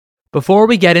Before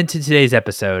we get into today's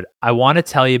episode, I want to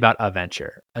tell you about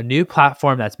Venture, a new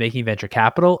platform that's making venture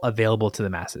capital available to the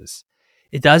masses.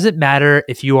 It doesn't matter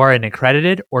if you are an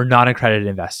accredited or non-accredited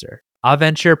investor.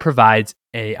 Venture provides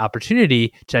an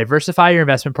opportunity to diversify your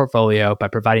investment portfolio by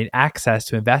providing access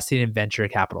to investing in venture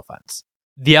capital funds.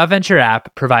 The Venture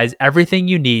app provides everything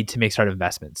you need to make startup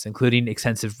investments, including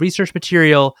extensive research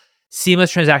material,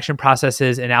 seamless transaction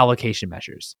processes, and allocation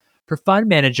measures. For fund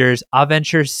managers,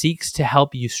 Venture seeks to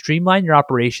help you streamline your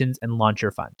operations and launch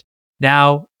your fund.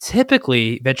 Now,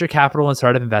 typically, venture capital and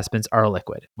startup investments are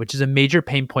illiquid, which is a major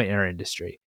pain point in our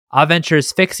industry. Venture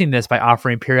is fixing this by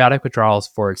offering periodic withdrawals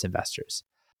for its investors.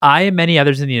 I and many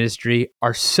others in the industry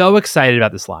are so excited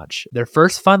about this launch. Their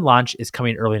first fund launch is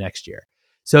coming early next year.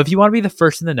 So if you want to be the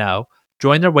first in the know,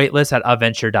 join their waitlist at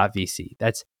aventure.vc.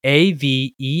 That's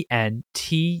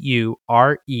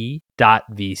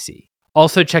AVENTURE.VC.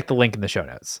 Also, check the link in the show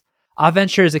notes.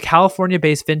 Venture is a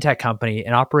California-based fintech company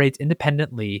and operates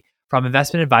independently from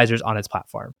investment advisors on its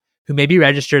platform, who may be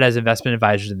registered as investment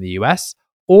advisors in the US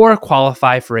or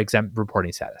qualify for exempt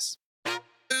reporting status.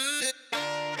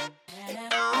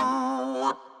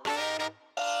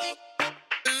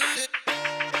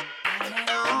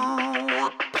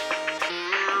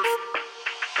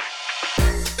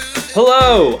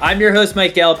 Hello, I'm your host,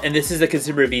 Mike Gelb, and this is the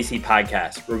Consumer VC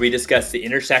podcast, where we discuss the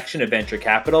intersection of venture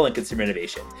capital and consumer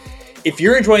innovation. If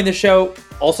you're enjoying the show,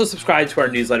 also subscribe to our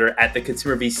newsletter at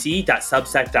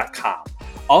theconsumervc.substack.com.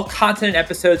 All content and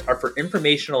episodes are for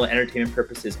informational and entertainment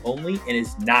purposes only and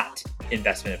is not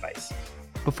investment advice.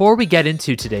 Before we get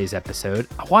into today's episode,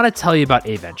 I want to tell you about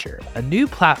Venture, a new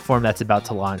platform that's about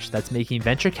to launch that's making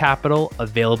venture capital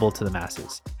available to the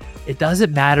masses. It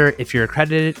doesn't matter if you're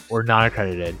accredited or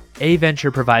non-accredited.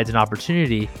 Venture provides an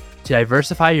opportunity to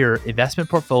diversify your investment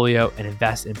portfolio and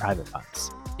invest in private funds.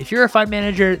 If you're a fund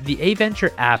manager, the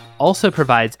Venture app also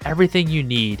provides everything you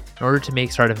need in order to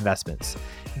make startup investments,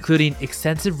 including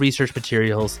extensive research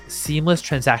materials, seamless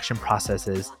transaction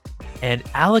processes, and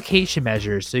allocation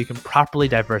measures so you can properly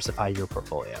diversify your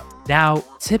portfolio. Now,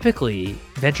 typically,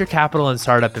 venture capital and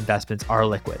startup investments are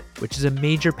liquid, which is a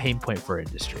major pain point for our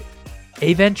industry.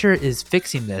 Venture is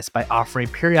fixing this by offering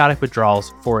periodic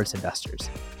withdrawals for its investors.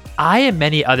 I and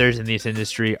many others in this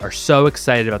industry are so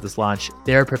excited about this launch.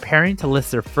 They are preparing to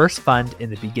list their first fund in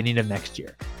the beginning of next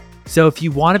year. So if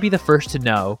you want to be the first to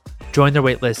know, join their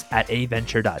waitlist at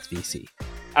aventure.vc.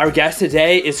 Our guest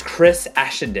today is Chris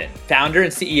Ashenden, founder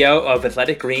and CEO of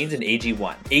Athletic Greens and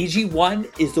AG1.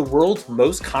 AG1 is the world's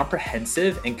most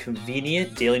comprehensive and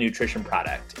convenient daily nutrition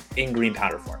product in green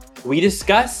powder form. We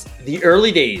discuss the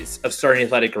early days of starting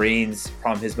Athletic Greens,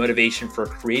 from his motivation for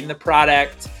creating the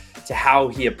product to how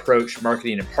he approached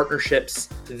marketing and partnerships,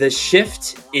 the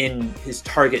shift in his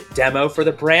target demo for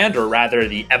the brand, or rather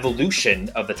the evolution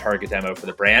of the target demo for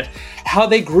the brand, how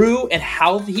they grew, and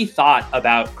how he thought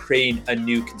about creating a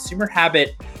new consumer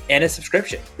habit and a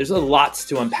subscription. There's a lot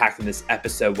to unpack in this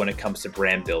episode when it comes to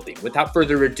brand building. Without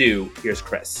further ado, here's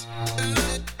Chris.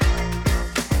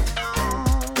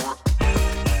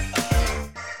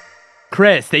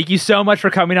 Chris, thank you so much for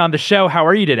coming on the show. How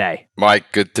are you today?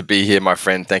 Mike, good to be here, my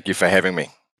friend. Thank you for having me.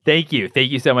 Thank you.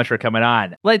 Thank you so much for coming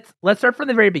on. Let's start from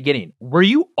the very beginning. Were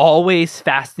you always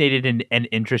fascinated and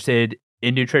interested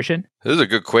in nutrition? This is a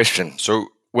good question. So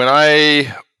when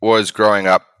I was growing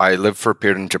up, I lived for a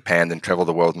period in Japan and traveled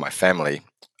the world with my family.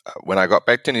 When I got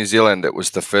back to New Zealand, it was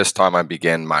the first time I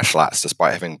began martial arts,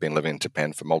 despite having been living in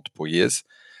Japan for multiple years.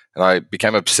 And I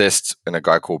became obsessed in a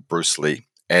guy called Bruce Lee.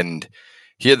 And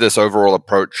he had this overall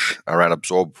approach around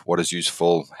absorb what is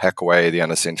useful, hack away the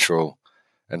unessential,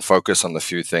 and focus on the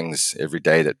few things every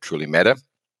day that truly matter,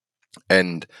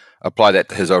 and apply that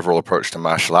to his overall approach to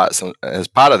martial arts. And as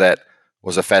part of that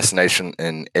was a fascination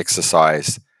in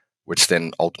exercise, which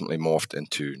then ultimately morphed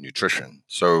into nutrition.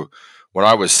 So when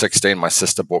I was 16, my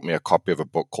sister bought me a copy of a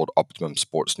book called Optimum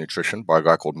Sports Nutrition by a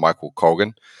guy called Michael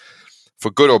Colgan. For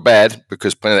good or bad,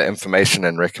 because plenty of information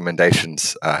and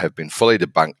recommendations have been fully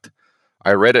debunked,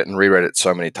 I read it and reread it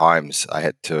so many times, I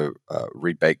had to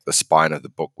rebake the spine of the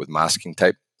book with masking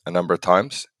tape a number of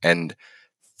times. And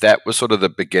that was sort of the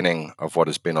beginning of what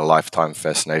has been a lifetime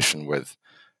fascination with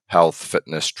health,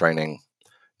 fitness, training,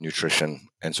 nutrition,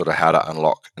 and sort of how to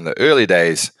unlock, in the early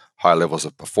days, high levels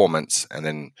of performance. And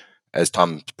then as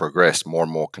time progressed, more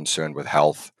and more concerned with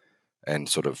health and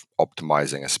sort of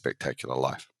optimizing a spectacular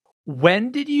life.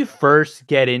 When did you first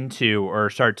get into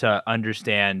or start to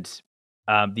understand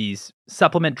these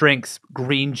supplement drinks,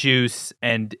 green juice,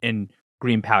 and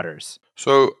green powders?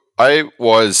 So I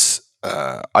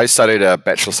studied a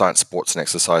Bachelor of Science Sports and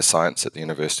Exercise Science at the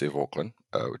University of Auckland,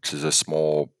 which is a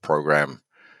small program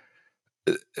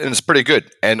and it's pretty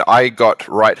good. And I got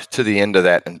right to the end of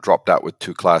that and dropped out with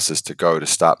 2 classes to go to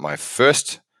start my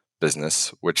first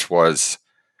business, which was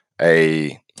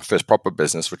a first proper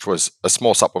business, which was a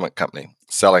small supplement company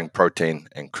selling protein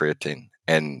and creatine.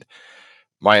 And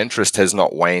my interest has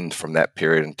not waned from that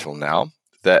period until now.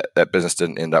 That business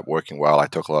didn't end up working well. I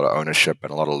took a lot of ownership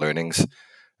and a lot of learnings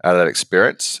out of that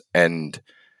experience. And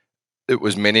it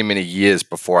was many, many years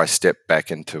before I stepped back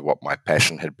into what my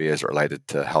passion had been as it related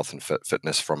to health and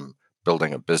fitness from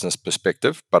building a business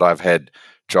perspective. But I've had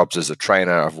jobs as a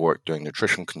trainer. I've worked doing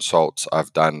nutrition consults.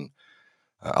 I've done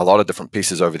a lot of different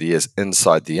pieces over the years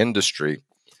inside the industry.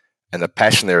 And the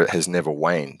passion there has never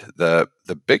waned. The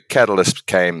big catalyst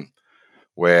came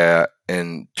where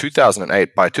in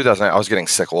 2008, by 2008, I was getting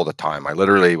sick all the time. I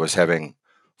literally was having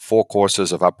 4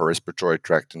 courses of upper respiratory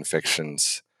tract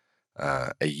infections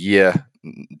a year,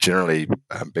 generally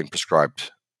being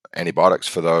prescribed antibiotics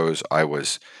for those. I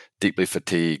was deeply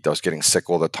fatigued. I was getting sick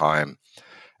all the time.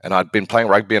 And I'd been playing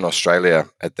rugby in Australia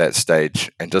at that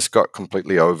stage and just got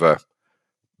completely over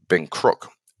being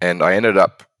crook. And I ended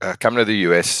up coming to the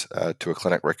US to a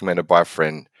clinic recommended by a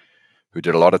friend who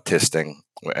did a lot of testing.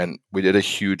 And we did a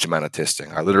huge amount of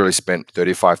testing. I literally spent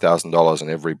 $35,000 on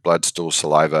every blood, stool,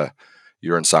 saliva,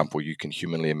 urine sample you can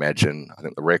humanly imagine. I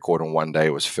think the record in one day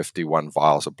was 51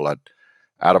 vials of blood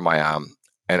out of my arm.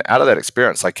 And out of that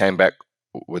experience, I came back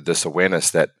with this awareness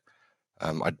that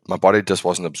my body just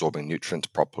wasn't absorbing nutrients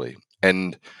properly.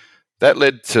 And that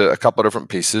led to a couple of different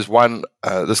pieces. One,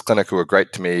 this clinic who were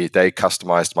great to me, they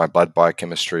customized my blood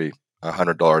biochemistry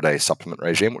 $100 a day supplement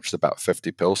regime, which is about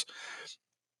 50 pills.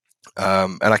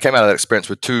 And I came out of that experience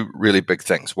with 2 really big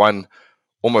things. One,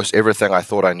 almost everything I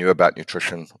thought I knew about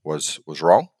nutrition was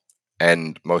wrong.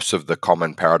 And most of the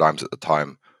common paradigms at the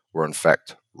time were in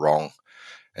fact wrong.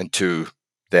 And 2,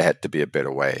 there had to be a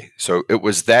better way. So it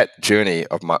was that journey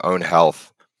of my own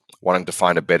health, wanting to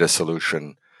find a better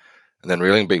solution, and then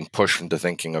really being pushed into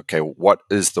thinking, okay, what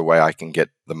is the way I can get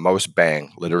the most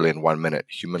bang, literally in 1 minute,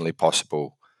 humanly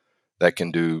possible, that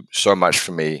can do so much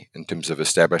for me in terms of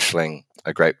establishing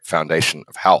a great foundation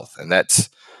of health. And that's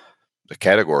the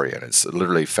category, and it's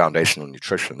literally foundational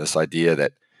nutrition, this idea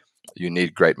that you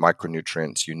need great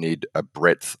micronutrients, you need a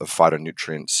breadth of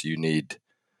phytonutrients, you need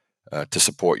to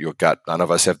support your gut. None of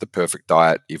us have the perfect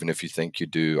diet. Even if you think you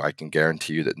do, I can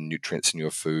guarantee you that the nutrients in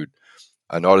your food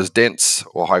are not as dense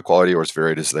or high quality or as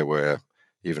varied as they were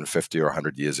even 50 or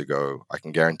 100 years ago. I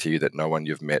can guarantee you that no one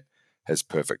you've met has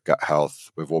perfect gut health.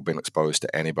 We've all been exposed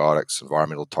to antibiotics,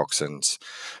 environmental toxins,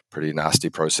 pretty nasty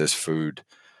processed food,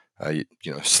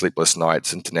 sleepless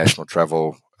nights, international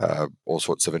travel, all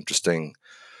sorts of interesting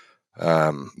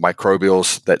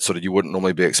microbials that sort of you wouldn't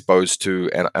normally be exposed to.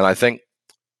 And I think,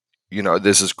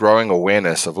 there's this growing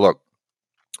awareness of, look,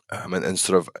 and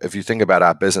sort of if you think about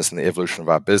our business and the evolution of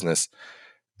our business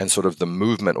and sort of the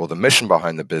movement or the mission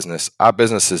behind the business, our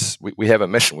business is, we have a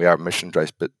mission. We are a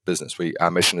mission-based business.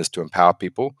 Our mission is to empower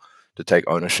people to take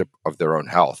ownership of their own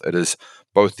health. It is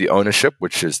both the ownership,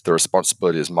 which is the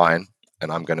responsibility is mine, and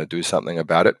I'm going to do something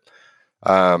about it,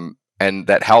 and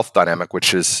that health dynamic,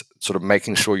 which is sort of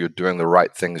making sure you're doing the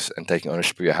right things and taking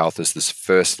ownership of your health, is this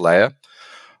first layer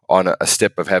on a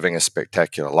step of having a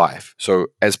spectacular life. So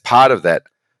as part of that,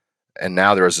 and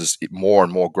now there is this more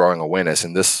and more growing awareness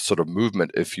in this sort of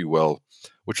movement, if you will,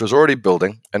 which was already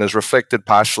building and is reflected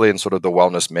partially in sort of the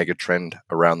wellness megatrend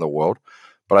around the world.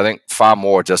 But I think far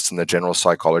more just in the general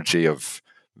psychology of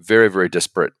very, very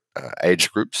disparate age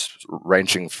groups,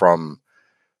 ranging from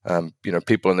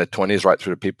people in their 20s right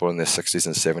through to people in their 60s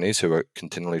and 70s who are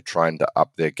continually trying to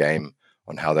up their game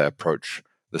on how they approach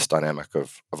this dynamic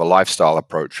of a lifestyle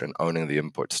approach and owning the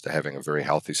inputs to having a very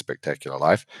healthy, spectacular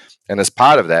life. And as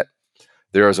part of that,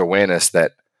 there is awareness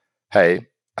that, hey,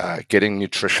 getting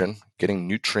nutrition, getting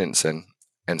nutrients in,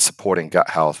 and supporting gut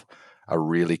health are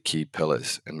really key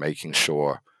pillars in making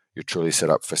sure you're truly set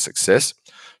up for success.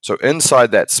 So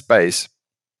inside that space,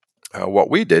 what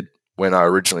we did when I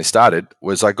originally started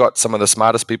was I got some of the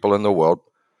smartest people in the world,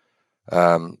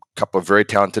 a couple of very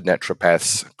talented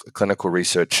naturopaths, a clinical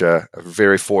researcher, a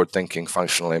very forward-thinking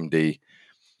functional MD,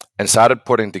 and started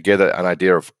putting together an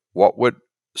idea of what would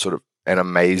sort of an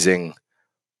amazing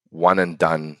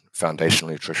one-and-done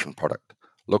foundational nutrition product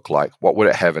look like, what would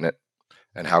it have in it,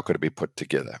 and how could it be put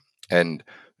together. And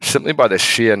simply by the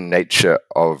sheer nature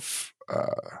of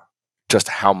just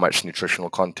how much nutritional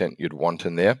content you'd want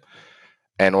in there,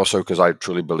 and also because I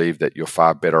truly believe that you're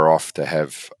far better off to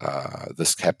have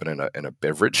this happen in a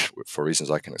beverage for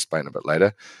reasons I can explain a bit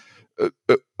later.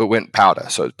 It went powder.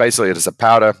 So basically it is a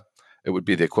powder. It would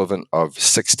be the equivalent of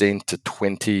 16 to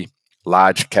 20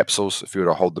 large capsules if you were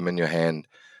to hold them in your hand.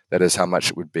 that is how much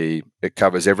it would be. It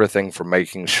covers everything from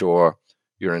making sure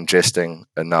you're ingesting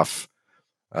enough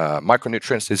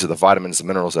micronutrients. These are the vitamins and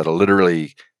minerals that are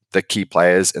literally the key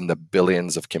players in the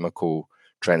billions of chemical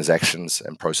transactions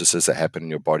and processes that happen in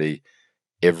your body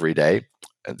every day.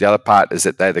 And the other part is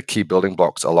that they're the key building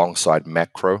blocks alongside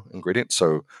macro ingredients,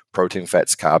 so protein,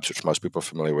 fats, carbs, which most people are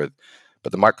familiar with.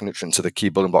 But the micronutrients are the key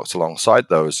building blocks alongside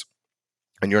those.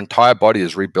 And your entire body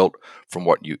is rebuilt from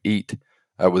what you eat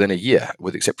within a year,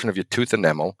 with the exception of your tooth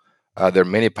enamel. There are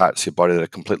many parts of your body that are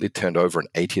completely turned over in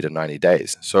 80 to 90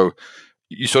 days. So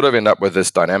you sort of end up with this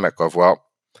dynamic of, well,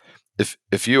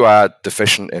 if you are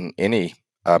deficient in any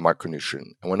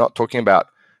micronutrient, and we're not talking about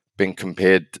being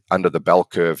compared under the bell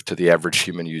curve to the average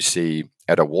human you see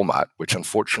at a Walmart, which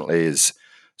unfortunately is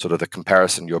sort of the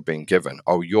comparison you're being given.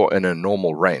 Oh, you're in a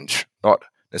normal range, not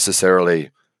necessarily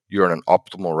you're in an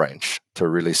optimal range to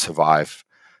really survive,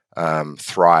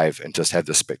 thrive, and just have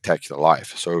this spectacular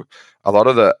life. So a lot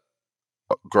of the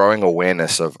growing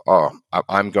awareness of, oh,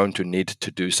 I'm going to need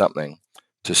to do something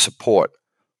to support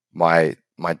my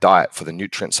diet for the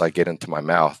nutrients I get into my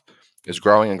mouth is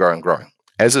growing and growing and growing.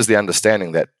 As is the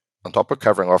understanding that on top of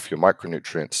covering off your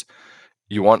micronutrients,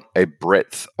 you want a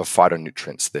breadth of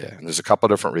phytonutrients there. And there's a couple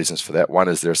of different reasons for that. One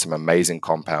is there's some amazing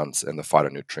compounds in the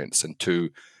phytonutrients. And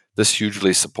two, this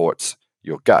hugely supports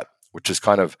your gut, which is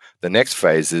kind of the next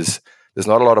phase is there's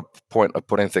not a lot of point of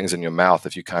putting things in your mouth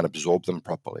if you can't absorb them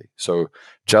properly. So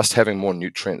just having more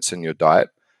nutrients in your diet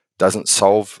doesn't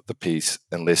solve the piece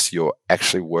unless you're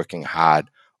actually working hard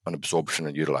on absorption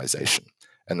and utilization.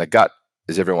 And the gut,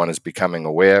 as everyone is becoming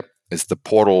aware, is the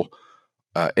portal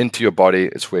into your body.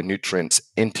 It's where nutrients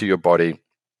enter your body.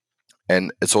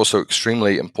 And it's also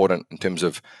extremely important in terms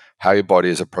of how your body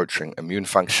is approaching immune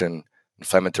function,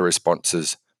 inflammatory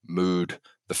responses, mood,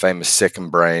 the famous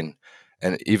second brain,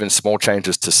 and even small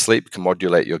changes to sleep can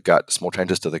modulate your gut. Small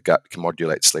changes to the gut can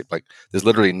modulate sleep. Like there's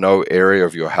literally no area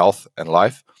of your health and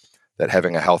life that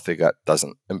having a healthy gut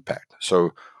doesn't impact.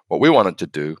 So what we wanted to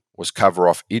do was cover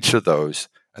off each of those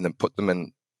and then put them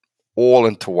in all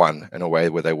into one in a way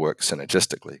where they work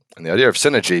synergistically. And the idea of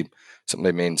synergy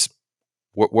simply means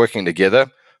working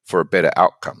together for a better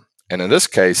outcome. And in this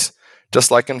case,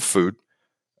 just like in food,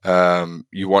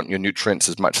 you want your nutrients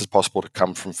as much as possible to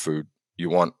come from food. You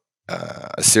want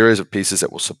a series of pieces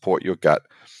that will support your gut.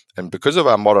 And because of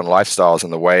our modern lifestyles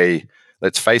and the way,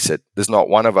 let's face it, there's not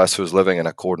one of us who's living in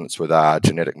accordance with our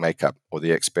genetic makeup or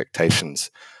the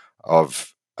expectations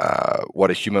of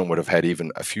what a human would have had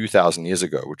even a few thousand years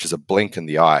ago, which is a blink in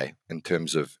the eye in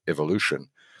terms of evolution.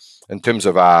 In terms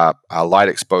of our light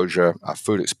exposure, our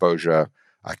food exposure,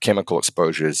 our chemical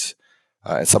exposures,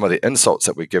 and some of the insults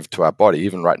that we give to our body,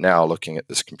 even right now, looking at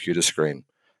this computer screen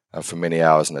for many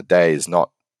hours in a day is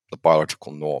not the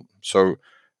biological norm. So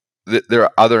there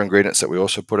are other ingredients that we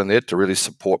also put in there to really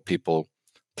support people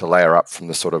to layer up from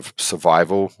the sort of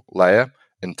survival layer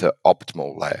into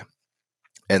optimal layer.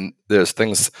 And there's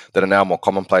things that are now more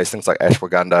commonplace, things like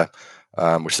ashwagandha,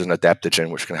 which is an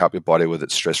adaptogen, which can help your body with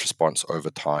its stress response over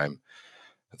time.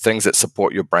 Things that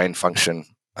support your brain function,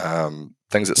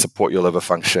 things that support your liver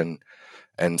function,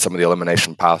 and some of the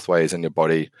elimination pathways in your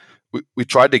body. We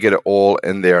tried to get it all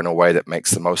in there in a way that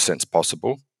makes the most sense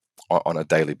possible on a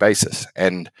daily basis.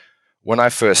 And when I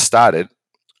first started,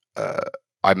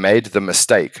 I made the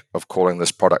mistake of calling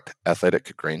this product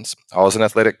Athletic Greens. I was an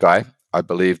athletic guy. I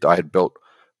believed I had built,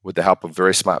 with the help of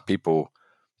very smart people,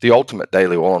 the ultimate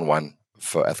daily all-in-one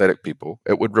for athletic people.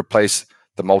 It would replace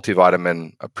the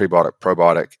multivitamin, a prebiotic,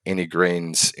 probiotic, any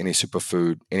greens, any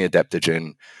superfood, any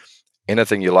adaptogen,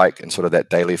 anything you like in sort of that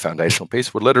daily foundational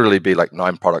piece would literally be like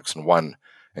 9 products in one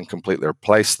and completely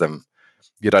replace them.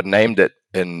 Yet I'd named it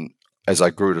as I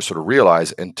grew to sort of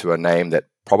realize, into a name that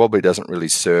probably doesn't really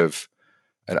serve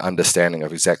an understanding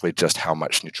of exactly just how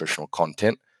much nutritional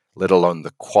content, let alone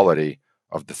the quality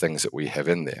of the things that we have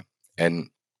in there. And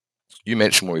you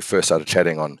mentioned when we first started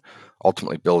chatting on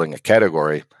ultimately building a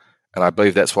category, and I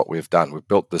believe that's what we've done. We've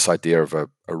built this idea of a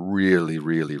really,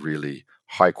 really, really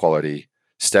high quality,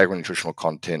 staggering nutritional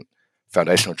content,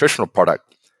 foundational nutritional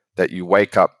product that you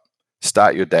wake up,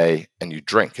 start your day, and you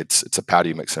drink. It's a powder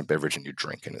you mix in a beverage and you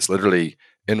drink. And it's literally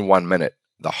in 1 minute,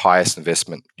 the highest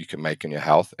investment you can make in your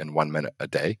health in 1 minute a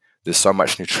day. There's so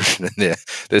much nutrition in there.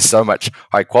 There's so much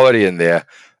high quality in there.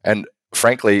 And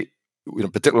frankly,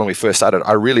 particularly when we first started,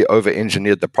 I really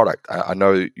over-engineered the product. I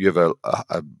know you have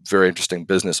a very interesting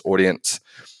business audience.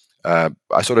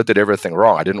 I sort of did everything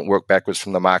wrong. I didn't work backwards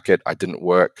from the market. I didn't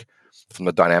work from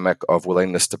the dynamic of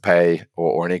willingness to pay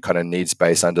or any kind of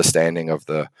needs-based understanding of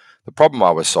the problem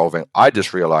I was solving. I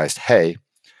just realized, hey,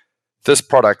 this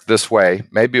product this way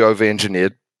may be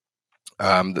over-engineered.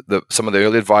 Some of the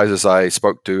early advisors I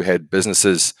spoke to had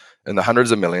businesses in the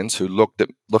hundreds of millions who looked at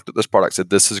this product, said,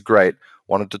 "This is great,"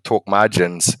 wanted to talk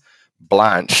margins,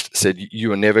 blanched, said,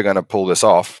 "You are never going to pull this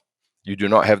off. You do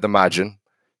not have the margin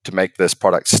to make this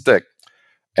product stick."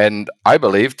 And I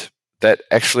believed that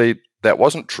actually that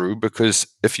wasn't true, because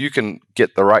if you can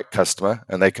get the right customer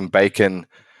and they can bake in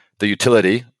the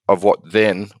utility of what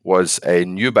then was a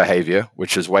new behavior,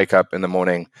 which is wake up in the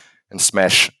morning and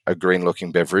smash a green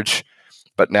looking beverage,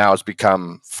 but now has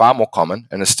become far more common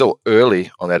and is still early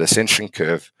on that ascension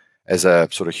curve as a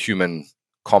sort of human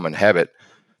common habit,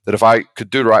 that if I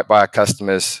could do right by our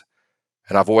customers,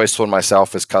 and I've always thought of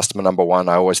myself as customer number one,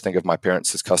 I always think of my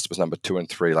parents as customers number two and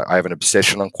three. Like, I have an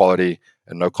obsession on quality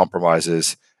and no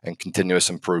compromises and continuous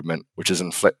improvement, which has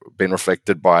been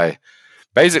reflected by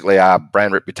basically our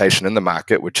brand reputation in the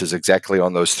market, which is exactly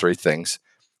on those three things.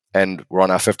 And we're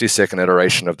on our 52nd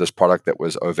iteration of this product that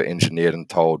was over-engineered and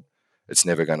told it's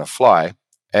never going to fly.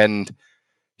 And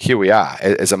here we are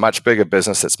as a much bigger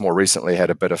business that's more recently had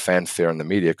a bit of fanfare in the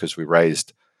media because we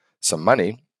raised some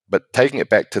money. But taking it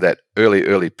back to that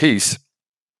early piece,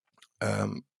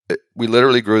 we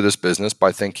literally grew this business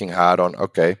by thinking hard on,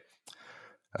 okay,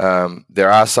 there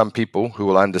are some people who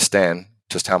will understand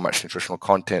just how much nutritional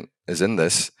content is in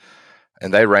this.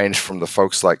 And they range from the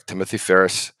folks like Timothy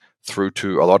Ferriss through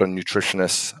to a lot of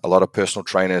nutritionists, a lot of personal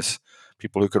trainers,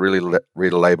 people who could really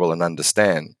read a label and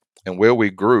understand. And where we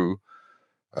grew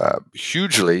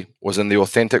hugely was in the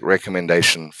authentic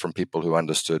recommendation from people who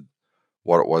understood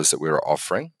what it was that we were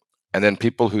offering. And then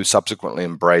people who subsequently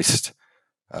embraced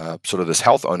sort of this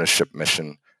health ownership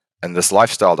mission and this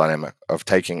lifestyle dynamic of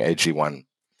taking AG1,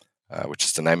 which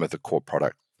is the name of the core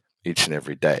product, each and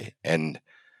every day. And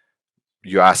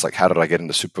you asked, like, how did I get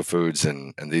into superfoods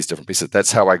and these different pieces?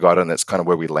 That's how I got in. That's kind of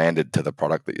where we landed to the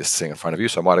product that you're seeing in front of you.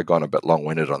 So I might have gone a bit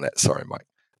long-winded on that. Sorry, Mike.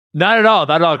 Not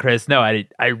at all, Chris. No,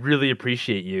 I really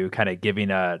appreciate you kind of giving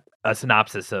a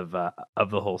synopsis of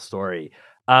the whole story.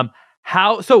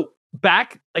 So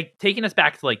back, like, taking us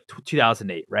back to like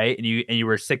 2008, right? And you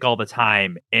were sick all the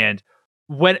time. And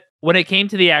when it came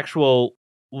to the actual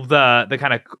the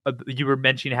kind of you were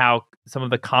mentioning how some of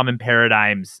the common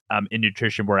paradigms in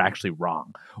nutrition were actually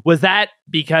wrong. Was that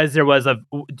because there was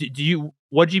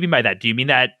what do you mean by that? Do you mean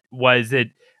that was it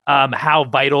how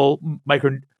vital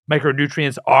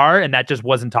micronutrients are, and that just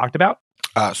wasn't talked about?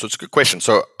 So it's a good question.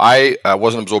 So I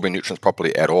wasn't absorbing nutrients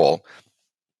properly at all.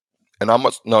 And I'm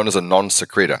what's known as a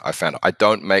non-secretor, I found. I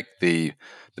don't make the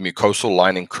mucosal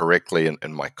lining correctly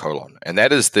in my colon. And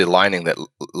that is the lining that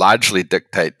largely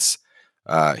dictates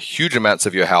huge amounts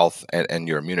of your health and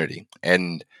your immunity.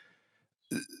 And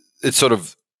it's sort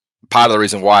of part of the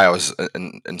reason why I was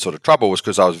in sort of trouble was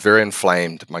because I was very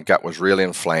inflamed. My gut was really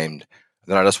inflamed.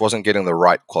 Then I just wasn't getting the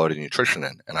right quality nutrition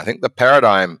in. And I think the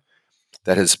paradigm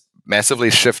that has massively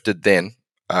shifted then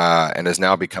and is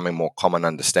now becoming more common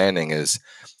understanding is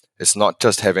it's not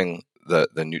just having the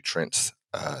nutrients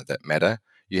that matter.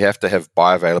 You have to have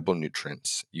bioavailable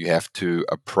nutrients. You have to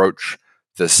approach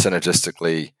this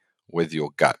synergistically with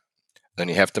your gut. Then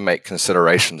you have to make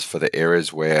considerations for the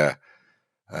areas where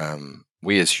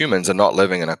we as humans are not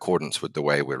living in accordance with the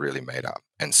way we're really made up,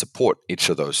 and support each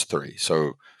of those three.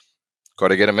 So got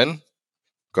to get them in,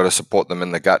 got to support them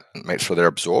in the gut and make sure they're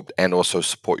absorbed, and also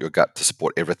support your gut to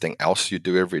support everything else you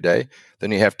do every day.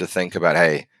 Then you have to think about,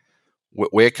 hey,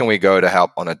 where can we go to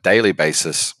help on a daily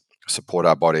basis support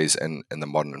our bodies in the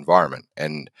modern environment?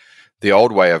 And the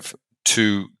old way of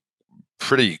two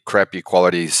pretty crappy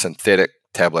quality synthetic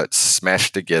tablets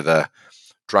smashed together,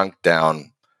 drunk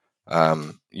down,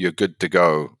 you're good to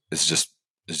go is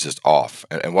just off.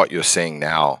 And what you're seeing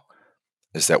now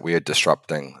is that we are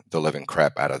disrupting the living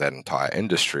crap out of that entire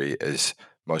industry. Is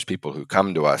most people who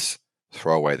come to us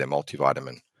throw away their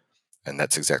multivitamin. And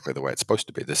that's exactly the way it's supposed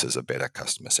to be. This is a better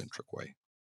customer-centric way.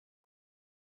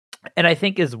 And I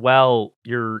think as well,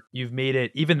 you've made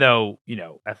it, even though,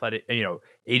 athletic,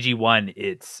 AG1,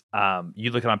 it's, you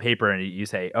look at it on paper and you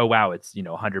say, oh, wow, it's,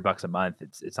 $100 a month.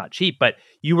 It's not cheap, but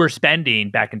you were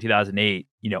spending back in 2008,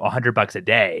 $100 a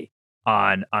day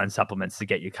on supplements to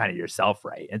get you kind of yourself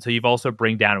right. And so you've also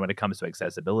bring down, when it comes to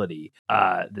accessibility,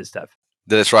 this stuff.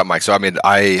 That's right, Mike. So, I mean,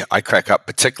 I crack up,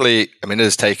 particularly, it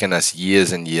has taken us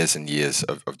years and years and years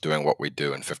of doing what we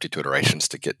do in 52 iterations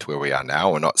to get to where we are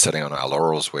now. We're not sitting on our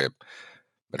laurels where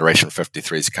iteration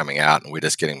 53 is coming out and we're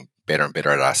just getting better and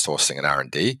better at our sourcing and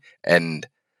R&D. And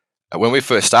when we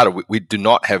first started, we do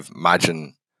not have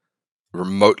margin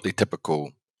remotely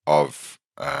typical of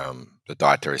the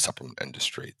dietary supplement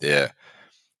industry. They're,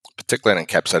 particularly in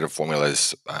encapsulated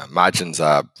formulas, margins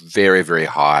are very, very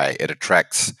high. It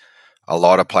attracts a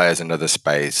lot of players into the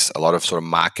space, a lot of sort of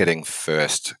marketing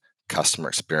first, customer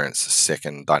experience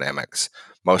second dynamics.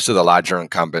 Most of the larger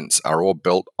incumbents are all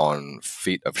built on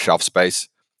feet of shelf space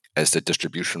as the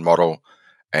distribution model.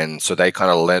 And so they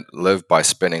kind of live by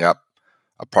spinning up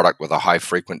a product with a high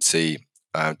frequency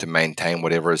to maintain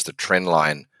whatever is the trend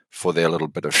line for their little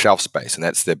bit of shelf space. And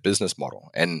that's their business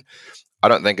model. And I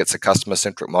don't think it's a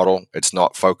customer-centric model. It's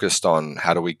not focused on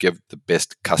how do we give the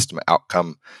best customer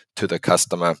outcome to the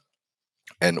customer.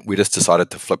 And we just decided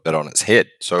to flip that on its head.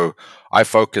 So I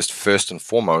focused first and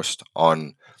foremost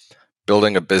on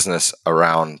building a business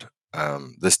around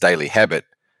this daily habit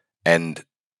and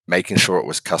making sure it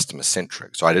was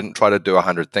customer-centric. So I didn't try to do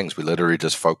 100 things. We literally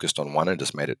just focused on one and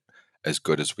just made it as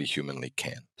good as we humanly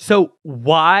can. So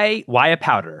why a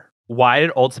powder? Why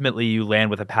did ultimately you land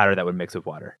with a powder that would mix with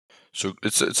water? So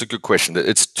it's a good question.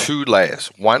 It's two layers.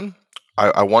 One,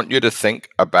 I want you to think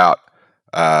about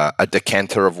a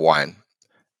decanter of wine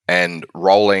and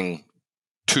rolling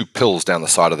 2 pills down the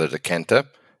side of the decanter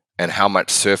and how much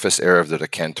surface area of the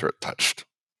decanter it touched.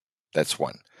 That's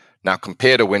one. Now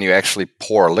compare to when you actually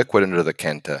pour a liquid into the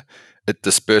decanter, it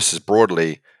disperses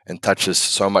broadly and touches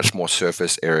so much more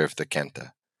surface area of the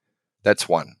decanter. That's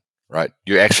one, right?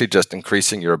 You're actually just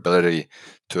increasing your ability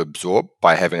to absorb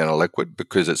by having it in a liquid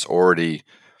because it's already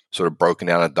sort of broken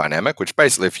down a dynamic, which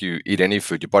basically if you eat any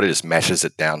food, your body just mashes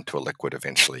it down to a liquid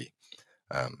eventually.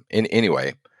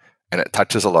 Anyway, and it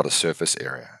touches a lot of surface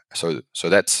area. So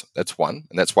that's one,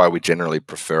 and that's why we generally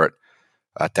prefer it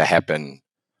to happen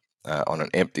on an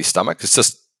empty stomach.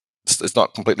 It's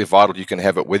not completely vital. You can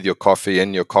have it with your coffee,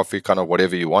 in your coffee, kind of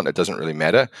whatever you want. It doesn't really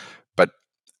matter. But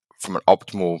from an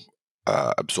optimal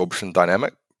absorption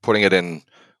dynamic, putting it in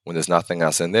when there's nothing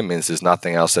else in there means there's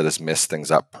nothing else that has messed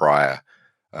things up prior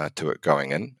to it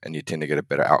going in, and you tend to get a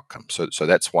better outcome. So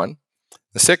that's one.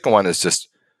 The second one is just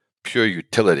pure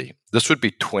utility. This would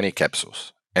be 20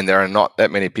 capsules, and there are not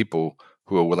that many people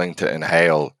who are willing to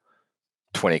inhale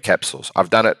 20 capsules. I've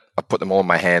done it. I put them all in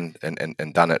my hand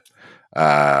and done it.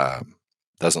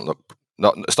 Doesn't look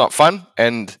it's not fun,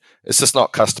 and it's just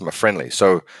not customer friendly.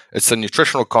 So it's the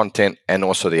nutritional content and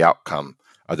also the outcome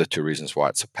are the two reasons why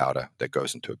it's a powder that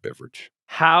goes into a beverage.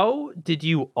 How did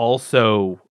you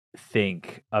also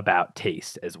think about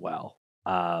taste as well?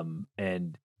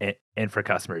 And for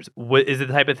customers, is it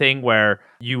the type of thing where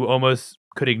you almost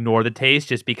could ignore the taste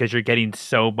just because you're getting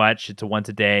so much? It's a once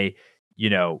a day,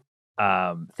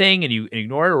 thing, and you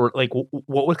ignore it, or like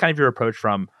what was kind of your approach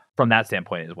from that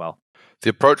standpoint as well? The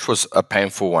approach was a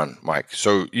painful one, Mike.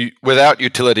 So without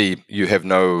utility, you have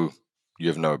no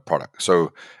product.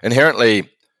 So inherently,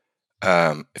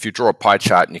 if you draw a pie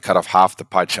chart and you cut off half the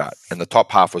pie chart, and the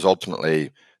top half was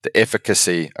ultimately the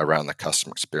efficacy around the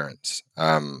customer experience,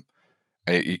 and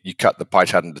you cut the pie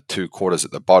chart into 2 quarters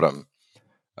at the bottom,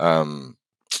 and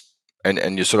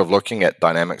you're sort of looking at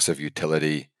dynamics of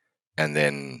utility, and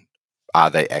then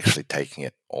are they actually taking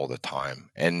it all the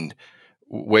time? And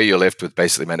where you're left with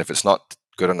basically, man, if it's not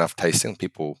good enough tasting,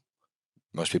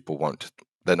 most people won't.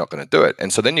 They're not going to do it.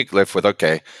 And so then you're left with,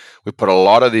 okay, we put a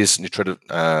lot of these nutritive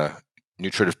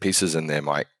pieces in there,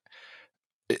 Mike.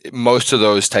 Most of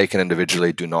those taken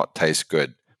individually do not taste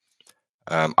good.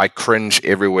 I cringe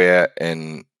everywhere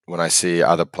when I see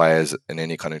other players in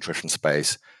any kind of nutrition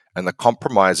space, and the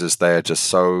compromises they are just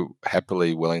so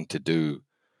happily willing to do.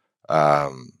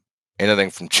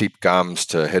 Anything from cheap gums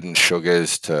to hidden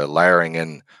sugars to layering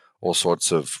in all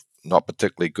sorts of not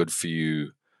particularly good for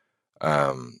you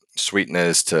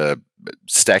sweeteners to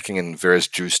stacking in various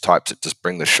juice types that just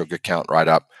bring the sugar count right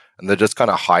up. And they're just kind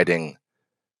of hiding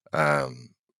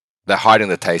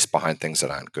the taste behind things that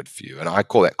aren't good for you. And I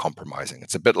call that compromising.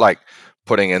 It's a bit like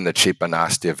putting in the cheaper,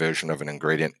 nastier version of an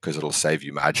ingredient because it'll save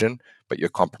you margin, but you're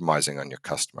compromising on your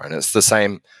customer. And it's the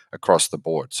same across the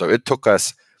board. So it took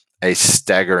us a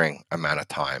staggering amount of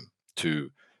time to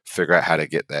figure out how to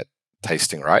get that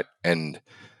tasting right. And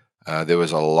there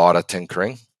was a lot of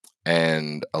tinkering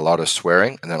and a lot of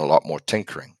swearing and then a lot more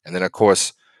tinkering. And then, of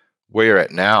course, where you're at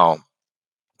now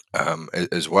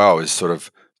as well is sort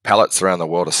of palates around the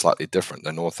world are slightly different.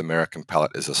 The North American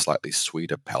palate is a slightly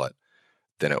sweeter palate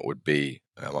than it would be.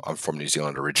 I'm from New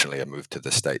Zealand originally. I moved to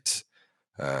the States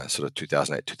sort of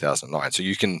 2008, 2009. So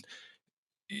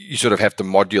you sort of have to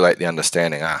modulate the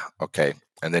understanding. Okay,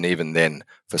 and then even then,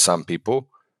 for some people,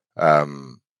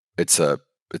 it's a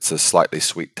slightly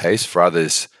sweet taste. For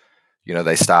others,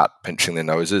 they start pinching their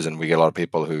noses, and we get a lot of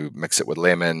people who mix it with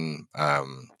lemon,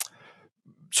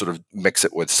 sort of mix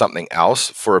it with something else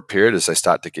for a period as they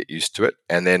start to get used to it.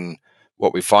 And then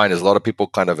what we find is a lot of people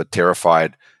kind of are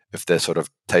terrified if they're sort of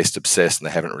taste obsessed and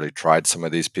they haven't really tried some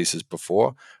of these pieces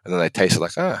before, and then they taste it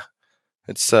like,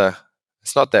 it's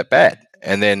it's not that bad.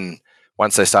 And then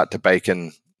once they start to bake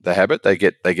in the habit, they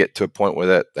get to a point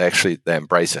where they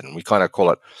embrace it. And we kind of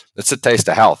call it's a taste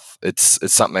of health. It's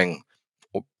something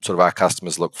sort of our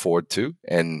customers look forward to.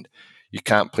 And you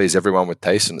can't please everyone with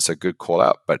taste, and it's a good call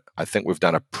out. But I think we've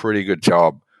done a pretty good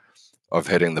job of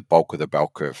hitting the bulk of the bell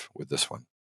curve with this one.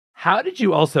 How did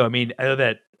you also, I mean, I know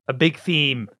that a big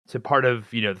theme to part of,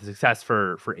 the success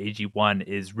for AG1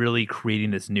 is really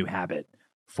creating this new habit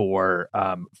for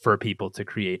people to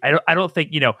create. I don't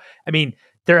think, I mean,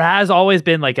 there has always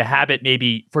been like a habit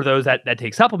maybe for those that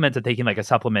take supplements of taking like a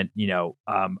supplement,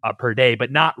 per day,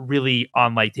 but not really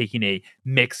on like taking a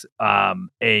mix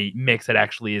that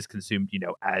actually is consumed,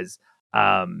 as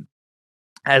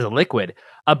a liquid.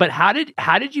 But how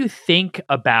did you think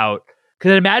about,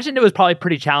 because I imagine it was probably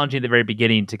pretty challenging at the very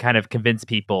beginning to kind of convince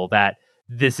people that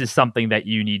this is something that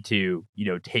you need to,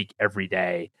 take every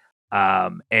day,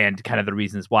 and kind of the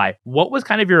reasons why. What was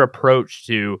kind of your approach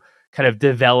to kind of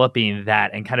developing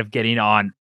that and kind of getting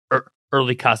on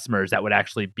early customers that would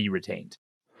actually be retained?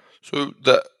 So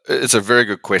it's a very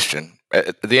good question.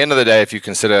 At the end of the day, if you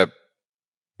consider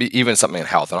even something in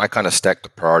health, and I kind of stack the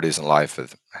priorities in life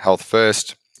of health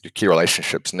first, your key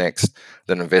relationships next,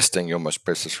 then investing your most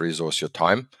precious resource, your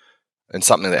time, in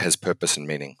something that has purpose and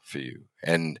meaning for you.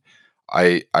 And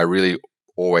I really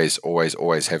always,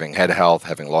 having had health,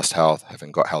 having lost health,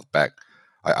 having got health back,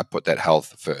 I put that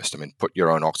health first. I mean, put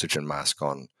your own oxygen mask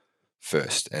on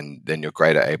first, and then you're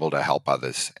greater able to help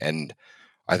others. And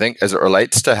I think as it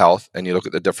relates to health, and you look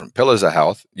at the different pillars of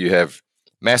health, you have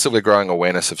massively growing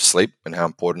awareness of sleep and how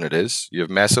important it is. You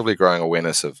have massively growing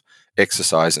awareness of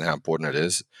exercise and how important it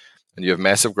is. And you have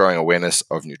massive growing awareness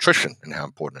of nutrition and how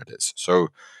important it is. So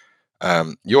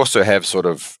you also have sort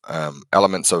of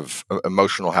elements of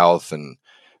emotional health, and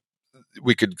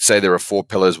we could say there are 4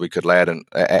 pillars. We could add in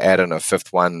a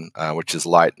 5th one, which is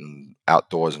light and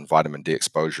outdoors and vitamin D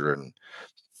exposure. And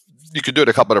you could do it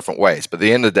a couple of different ways. But at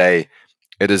the end of the day,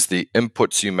 it is the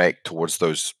inputs you make towards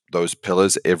those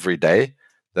pillars every day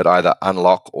that either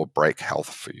unlock or break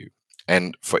health for you.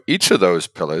 And for each of those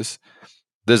pillars,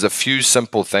 there's a few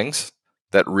simple things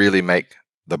that really make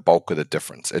the bulk of the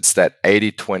difference. It's that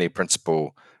 80-20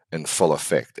 principle in full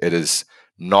effect. It is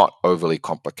not overly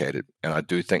complicated. And I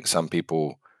do think some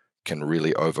people can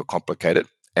really overcomplicate it.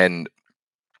 And,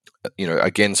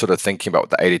 again, sort of thinking about what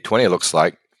the 80-20 looks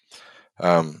like,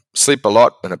 sleep a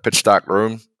lot in a pitch dark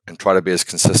room and try to be as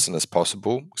consistent as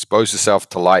possible. Expose yourself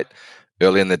to light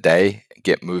early in the day,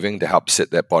 get moving to help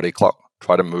set that body clock.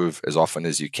 Try to move as often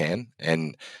as you can.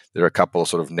 And there are a couple of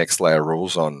sort of next layer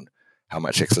rules on how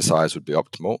much exercise would be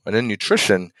optimal. And in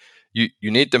nutrition, you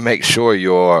need to make sure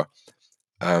you're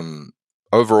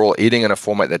overall eating in a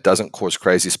format that doesn't cause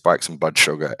crazy spikes in blood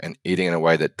sugar, and eating in a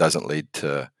way that doesn't lead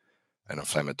to an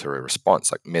inflammatory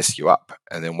response, like mess you up.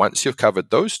 And then once you've covered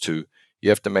those two, you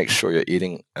have to make sure you're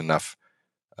eating enough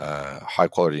high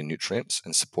quality nutrients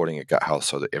and supporting your gut health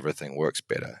so that everything works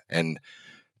better. And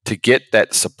to get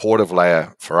that supportive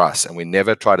layer for us, and we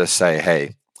never try to say,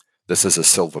 hey, this is a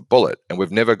silver bullet. And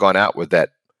we've never gone out with that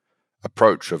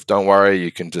approach of, don't worry,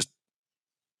 you can just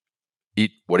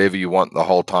eat whatever you want the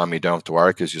whole time. You don't have to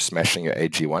worry because you're smashing your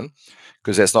AG1.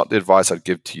 Because that's not the advice I'd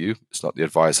give to you. It's not the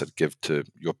advice I'd give to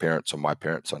your parents or my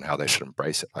parents on how they should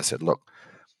embrace it. I said, look,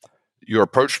 your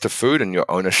approach to food and your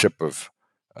ownership of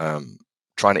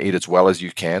trying to eat as well as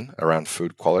you can around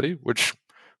food quality, which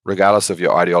regardless of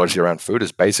your ideology around food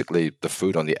is basically the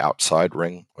food on the outside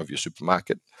ring of your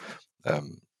supermarket.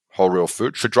 Whole real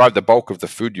food should drive the bulk of the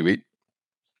food you eat,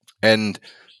 and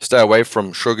stay away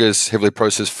from sugars, heavily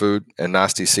processed food, and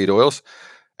nasty seed oils.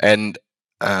 And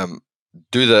that's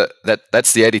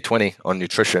the 80-20 on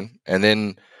nutrition. And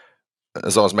then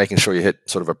as long as making sure you hit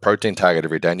sort of a protein target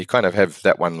every day, and you kind of have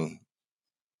that one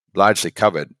largely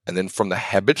covered. And then from the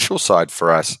habitual side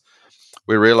for us,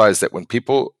 we realize that when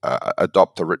people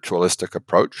adopt a ritualistic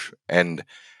approach and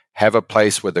have a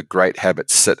place where the great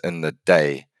habits sit in the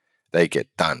day, they get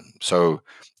done. So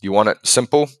you want it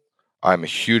simple. I'm a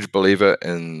huge believer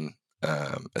in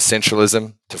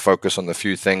essentialism, to focus on the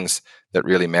few things that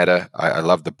really matter. I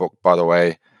love the book, by the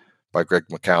way, by Greg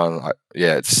McKeown.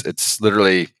 It's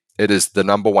literally, it is the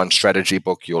number one strategy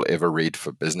book you'll ever read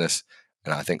for business.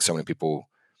 And I think so many people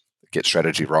get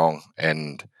strategy wrong.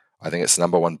 And I think it's the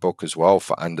number one book as well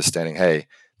for understanding, hey,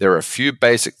 there are a few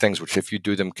basic things which if you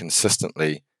do them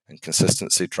consistently, and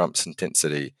consistency trumps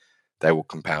intensity, they will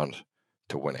compound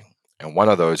to winning. And one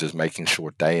of those is making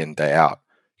sure day in, day out,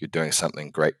 you're doing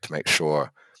something great to make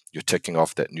sure you're ticking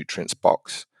off that nutrients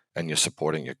box and you're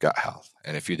supporting your gut health.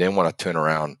 And if you then want to turn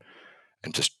around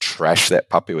and just trash that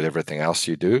puppy with everything else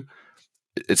you do,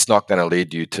 it's not going to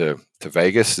lead you to to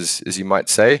Vegas, as you might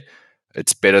say.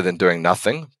 It's better than doing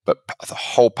nothing. But the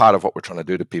whole part of what we're trying to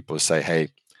do to people is say, hey,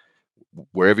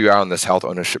 wherever you are on this health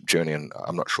ownership journey, and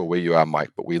I'm not sure where you are,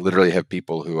 Mike, but we literally have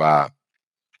people who are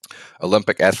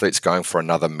Olympic athletes going for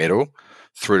another medal,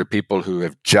 through to people who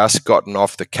have just gotten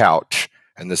off the couch,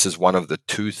 and this is one of the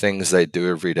two things they do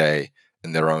every day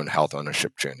in their own health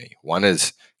ownership journey. One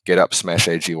is get up, smash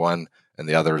AG1, and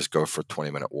the other is go for a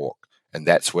 20-minute walk. And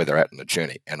that's where they're at in the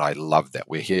journey. And I love that.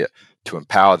 We're here to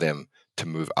empower them to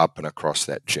move up and across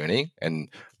that journey. And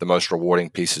the most rewarding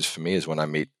pieces for me is when I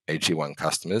meet AG1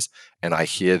 customers and I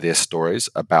hear their stories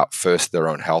about first their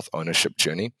own health ownership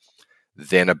journey,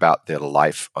 then about their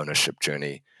life ownership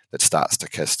journey that starts to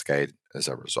cascade as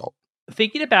a result.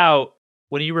 Thinking about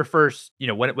when you were first,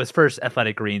 when it was first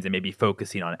Athletic Greens and maybe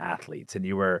focusing on athletes, and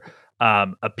you were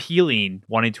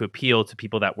wanting to appeal to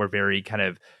people that were very kind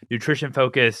of nutrition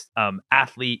focused,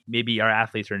 maybe our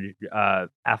athletes are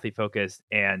athlete focused.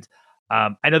 And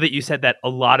I know that you said that a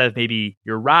lot of maybe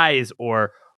your rise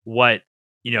or what,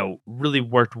 really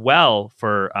worked well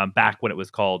for back when it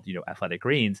was called, Athletic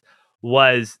Greens,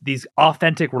 was these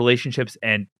authentic relationships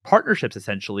and partnerships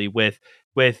essentially with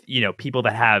people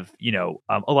that have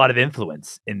a lot of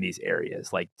influence in these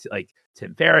areas, like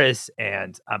Tim Ferriss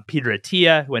and Peter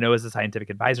Attia, who I know is a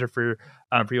scientific advisor for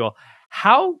you all.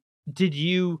 How did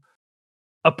you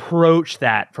approach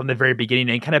that from the very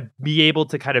beginning and kind of be able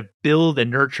to kind of build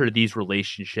and nurture these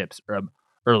relationships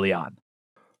early on?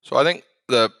 So I think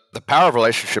the power of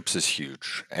relationships is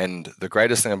huge, and the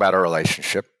greatest thing about a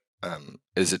relationship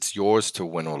is it's yours to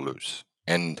win or lose.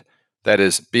 And that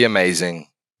is, be amazing,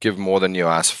 give more than you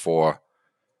ask for,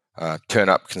 turn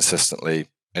up consistently,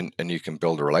 and you can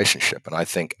build a relationship. And I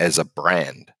think as a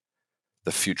brand,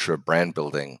 the future of brand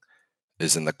building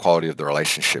is in the quality of the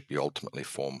relationship you ultimately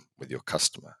form with your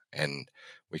customer. And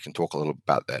we can talk a little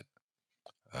about that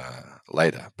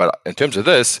later. But in terms of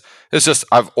this, it's just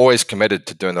I've always committed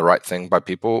to doing the right thing by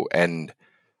people. And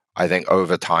I think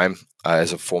over time,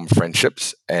 as I've formed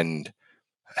friendships and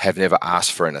have never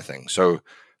asked for anything. So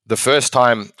the first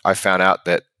time I found out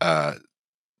that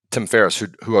Tim Ferriss,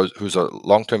 who's a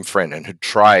long-term friend and who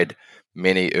tried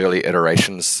many early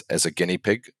iterations as a guinea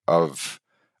pig of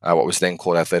what was then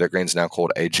called Athletic Greens, now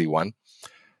called AG1,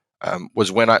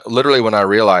 was when I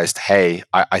realized, hey,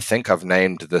 I think I've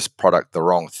named this product the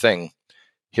wrong thing.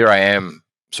 Here I am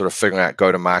sort of figuring out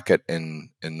go-to-market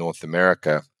in North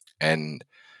America, and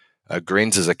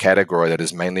greens is a category that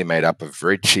is mainly made up of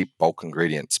very cheap bulk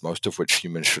ingredients, most of which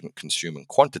humans shouldn't consume in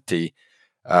quantity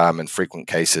in frequent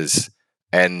cases,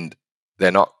 and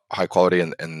they're not high quality,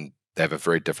 and they have a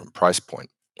very different price point.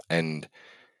 And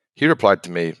he replied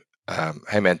to me,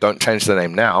 hey man, don't change the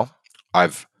name now.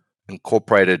 I've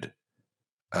incorporated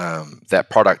that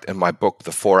product in my book,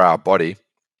 The 4-Hour Body,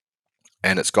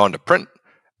 and it's gone to print.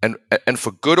 And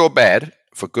for good or bad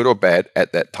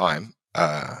at that time,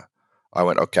 I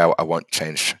went, okay, I won't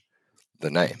change the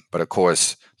name. But of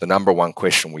course, the number one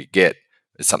question we get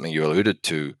is something you alluded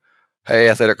to. Hey,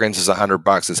 Athletic Greens is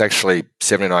 $100. It's actually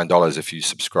 $79 if you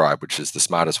subscribe, which is the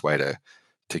smartest way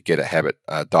to get a habit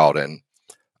dialed in.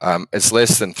 It's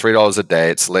less than $3 a day.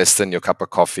 It's less than your cup of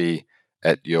coffee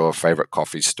at your favorite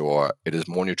coffee store. It is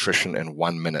more nutrition in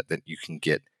 1 minute than you can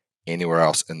get anywhere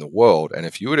else in the world. And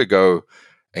if you were to go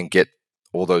and get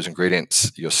all those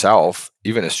ingredients yourself,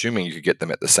 even assuming you could get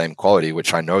them at the same quality,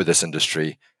 which I know this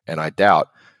industry and I doubt,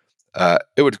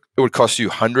 it would cost you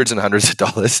hundreds and hundreds of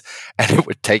dollars, and it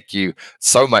would take you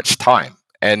so much time.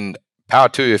 And power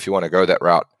to you if you want to go that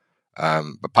route.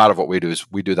 But part of what we do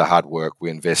is we do the hard work. We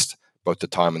invest both the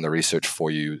time and the research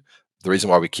for you. The reason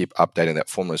why we keep updating that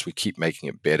formula is we keep making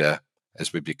it better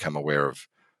as we become aware of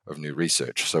new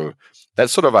research. So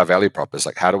that's sort of our value prop, is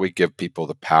like, how do we give people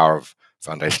the power of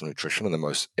foundational nutrition in the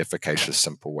most efficacious,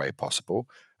 simple way possible?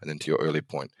 And then to your early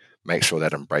point, make sure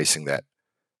that embracing that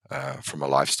from a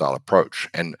lifestyle approach.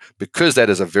 And because that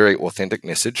is a very authentic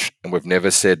message, and we've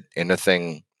never said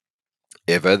anything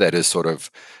ever that is sort of,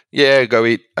 yeah,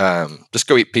 just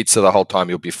go eat pizza the whole time,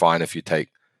 you'll be fine if you take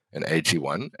an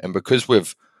AG1. And because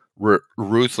we've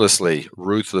ruthlessly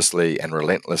and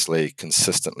relentlessly,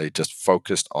 consistently just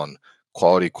focused on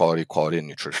quality and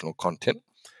nutritional content,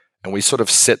 and we sort of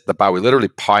set the bar. We literally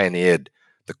pioneered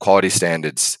the quality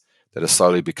standards that are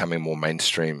slowly becoming more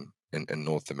mainstream in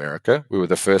North America. We were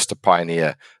the first to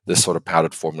pioneer this sort of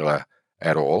powdered formula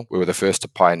at all. We were the first to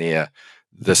pioneer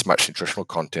this much nutritional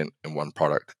content in one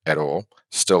product at all.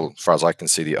 Still, as far as I can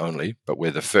see, the only, but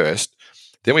we're the first.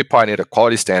 Then we pioneered a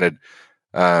quality standard.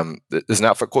 There's an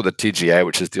outfit called the TGA,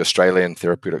 which is the Australian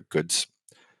Therapeutic Goods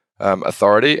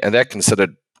Authority, and they're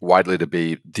considered widely to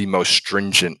be the most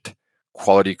stringent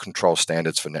quality control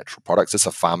standards for natural products. It's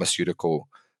a pharmaceutical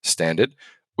standard.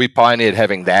 We pioneered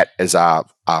having that as our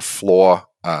floor,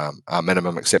 our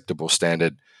minimum acceptable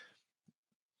standard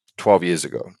 12 years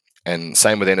ago. And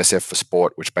same with NSF for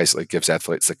sport, which basically gives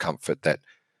athletes the comfort that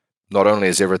not only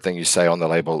is everything you say on the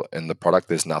label in the product,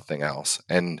 there's nothing else.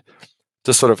 And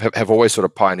just sort of have always sort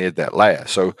of pioneered that layer.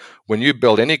 So when you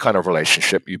build any kind of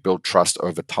relationship, you build trust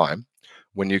over time.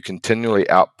 When you continually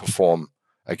outperform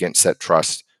against that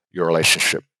trust, your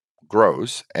relationship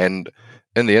grows. And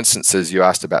in the instances you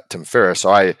asked about Tim Ferriss,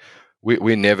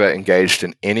 we never engaged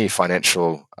in any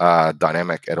financial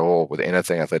dynamic at all with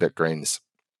anything Athletic Greens.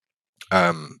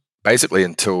 Basically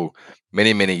until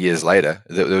many, many years later.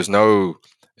 There was no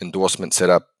endorsement set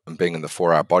up and being in the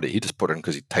 4-Hour Body. He just put it in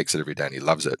because he takes it every day and he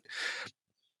loves it.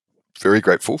 Very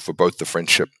grateful for both the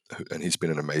friendship, and he's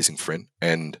been an amazing friend,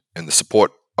 and the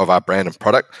support of our brand and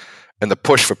product, and the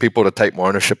push for people to take more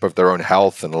ownership of their own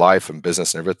health and life and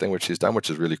business and everything, which he's done,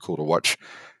 which is really cool to watch.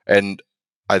 And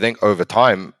I think over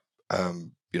time,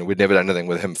 we'd never done anything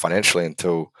with him financially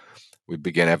until we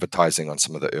began advertising on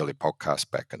some of the early podcasts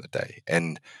back in the day.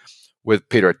 And with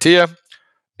Peter Attia,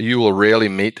 you will rarely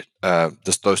meet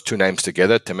just those two names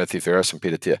together, Timothy Ferriss and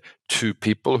Peter Attia, two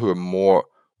people who are more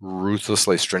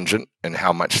ruthlessly stringent in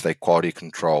how much they quality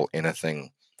control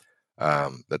anything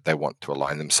that they want to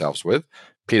align themselves with.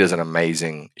 Peter's an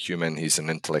amazing human. He's an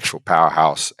intellectual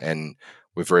powerhouse, and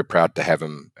we're very proud to have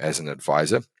him as an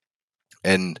advisor.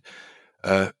 And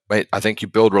mate, I think you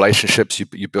build relationships,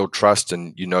 you build trust,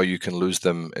 and you can lose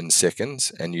them in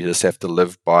seconds, and you just have to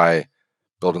live by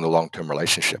building a long-term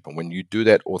relationship. And when you do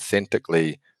that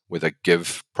authentically with a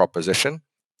give proposition,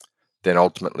 then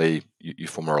ultimately you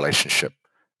form a relationship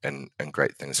and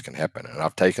great things can happen. And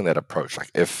I've taken that approach.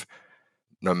 Like, if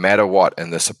no matter what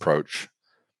in this approach,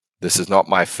 this is not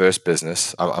my first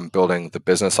business. I'm building the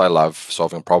business I love,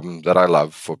 solving a problem that I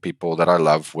love for people that I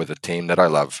love with a team that I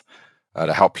love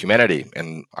to help humanity.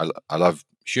 And I love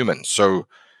humans. So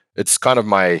it's kind of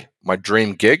my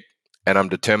dream gig, and I'm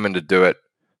determined to do it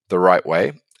the right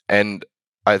way. And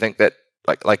I think that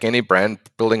like any brand,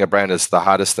 building a brand is the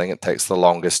hardest thing. It takes the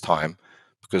longest time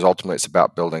because ultimately it's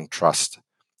about building trust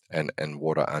and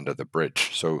water under the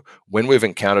bridge. So when we've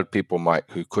encountered people,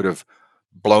 Mike, who could have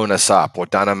blown us up or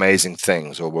done amazing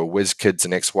things, or were whiz kids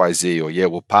in XYZ, or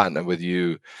we'll partner with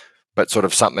you, but sort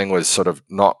of something was sort of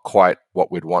not quite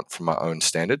what we'd want from our own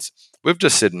standards, we've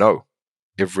just said no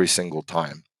every single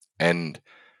time, and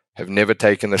have never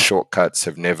taken the shortcuts,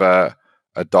 have never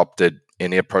adopted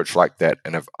any approach like that,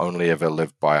 and have only ever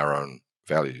lived by our own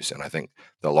values. And I think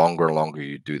the longer and longer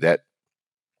you do that,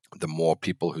 the more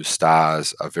people whose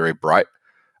stars are very bright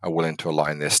are willing to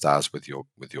align their stars with your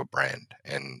brand.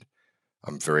 And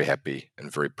I'm very happy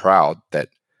and very proud that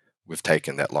we've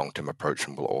taken that long-term approach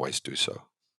and will always do so.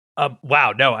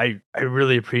 Wow. No, I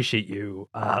really appreciate you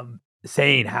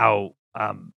saying how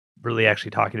really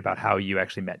actually talking about how you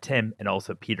actually met Tim and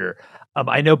also Peter.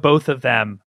 I know both of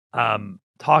them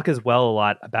talk as well a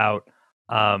lot about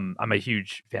I'm a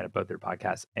huge fan of both their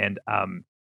podcasts, and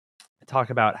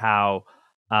talk about how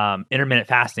intermittent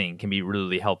fasting can be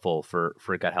really helpful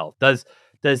for gut health. Does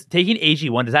taking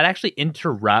AG1, does that actually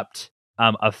interrupt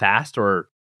a fast or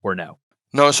no?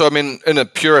 No, so I mean, in a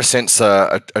pure sense,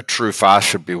 a true fast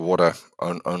should be water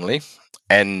only,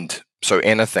 and so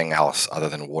anything else other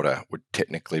than water would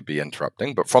technically be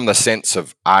interrupting. But from the sense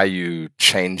of, is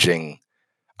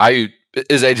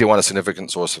AG1 a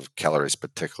significant source of calories,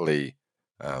 particularly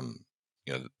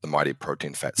the mighty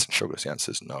protein, fats, and sugars? The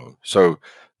answer is no. So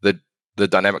the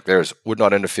dynamic there would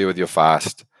not interfere with your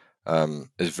fast,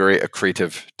 is very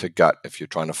accretive to gut if you're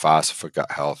trying to fast for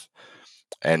gut health.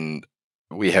 And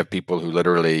we have people who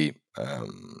literally are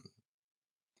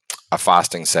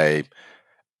fasting, say,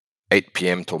 8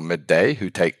 p.m. till midday, who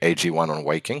take AG1 on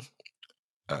waking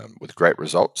with great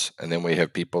results. And then we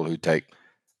have people who take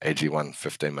AG1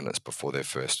 15 minutes before their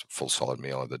first full solid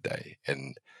meal of the day.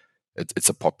 And it's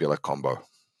a popular combo.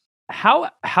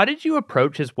 How did you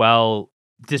approach as well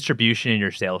distribution in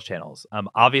your sales channels?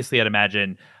 Obviously, I'd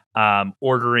imagine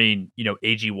ordering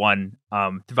AG1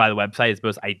 via the website is the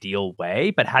most ideal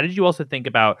way. But how did you also think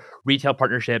about retail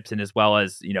partnerships, and as well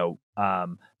as putting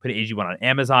AG1 on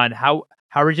Amazon? How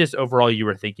are just overall you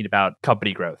were thinking about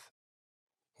company growth?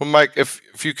 Well, Mike, if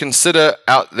you consider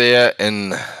out there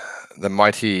in the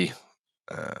mighty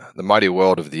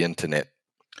world of the internet,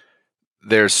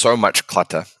 there's so much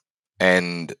clutter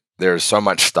and there's so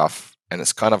much stuff, and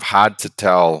it's kind of hard to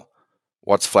tell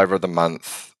what's flavor of the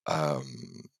month,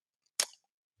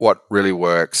 what really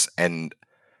works. And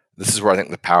this is where I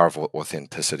think the power of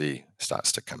authenticity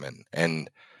starts to come in. And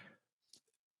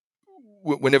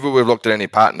whenever we've looked at any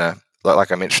partner,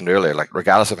 like I mentioned earlier, like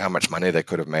regardless of how much money they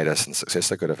could have made us and success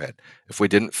they could have had, if we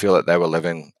didn't feel that they were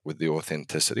living with the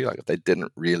authenticity, like if they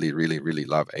didn't really, really, really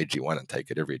love AG1 and take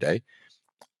it every day,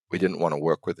 we didn't want to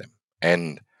work with them.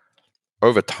 And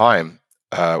over time,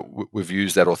 we've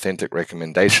used that authentic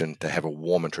recommendation to have a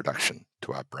warm introduction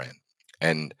to our brand.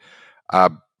 And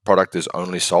our product is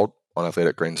only sold on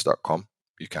athleticgreens.com.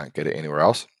 You can't get it anywhere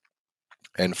else.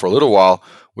 And for a little while,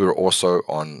 we were also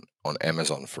on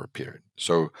Amazon for a period.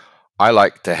 So I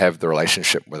like to have the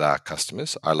relationship with our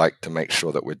customers. I like to make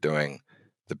sure that we're doing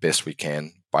the best we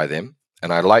can by them.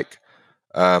 And I like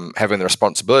having the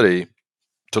responsibility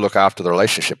to look after the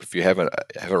relationship. If you have a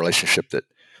relationship that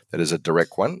is a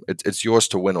direct one, it's yours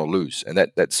to win or lose. And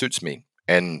that suits me.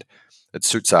 And it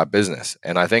suits our business.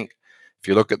 And I think if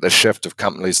you look at the shift of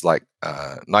companies like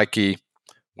Nike,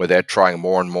 where they're trying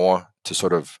more and more to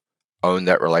sort of own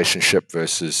that relationship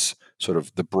versus sort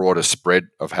of the broader spread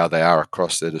of how they are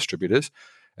across their distributors.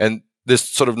 And there's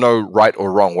sort of no right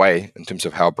or wrong way in terms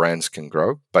of how brands can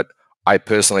grow. But I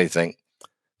personally think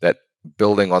that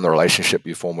building on the relationship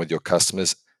you form with your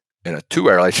customers in a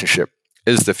two-way relationship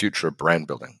is the future of brand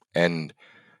building. And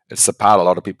it's the part a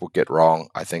lot of people get wrong.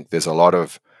 I think there's a lot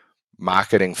of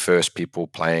marketing first people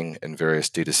playing in various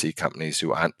D2C companies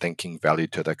who aren't thinking value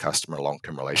to their customer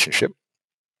long-term relationship.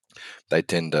 They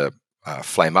tend to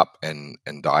flame up and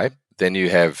die. Then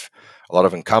you have a lot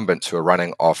of incumbents who are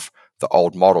running off the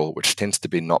old model, which tends to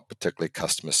be not particularly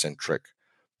customer-centric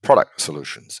product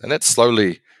solutions. And it's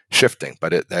slowly shifting,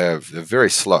 but they're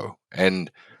very slow. And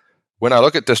when I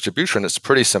look at distribution, it's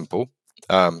pretty simple.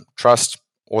 Trust,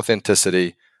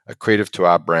 authenticity, accretive to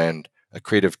our brand,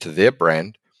 accretive to their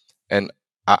brand. And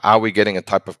are we getting a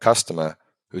type of customer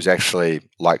who's actually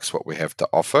likes what we have to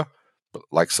offer, but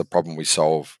likes the problem we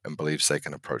solve and believes they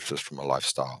can approach this from a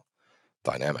lifestyle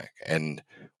dynamic? And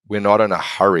we're not in a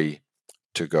hurry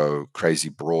to go crazy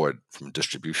broad from a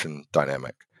distribution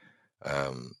dynamic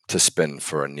to spin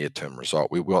for a near-term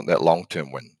result. We want that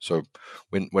long-term win. So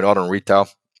we're not in retail.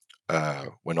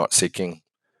 We're not seeking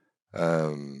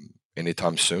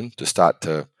anytime soon to start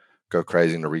to go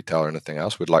crazy into retail or anything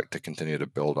else. We'd like to continue to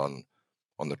build on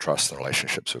the trust and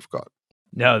relationships we've got.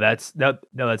 No, that's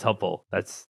helpful.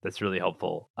 That's really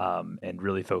helpful, and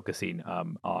really focusing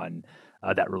on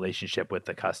that relationship with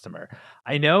the customer.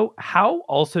 I know. How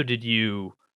also did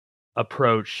you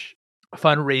approach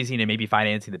fundraising and maybe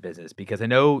financing the business? Because I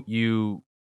know you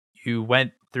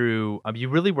went through, you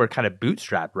really were kind of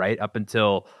bootstrapped, right, up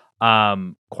until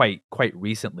quite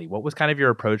recently. What was kind of your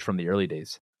approach from the early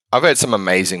days? I've had some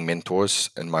amazing mentors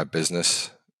in my business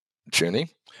journey,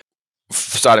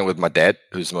 starting with my dad,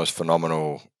 who's the most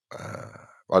phenomenal.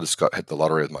 I just hit the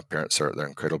lottery with my parents. They're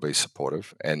incredibly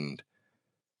supportive and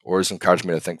always encouraged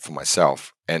me to think for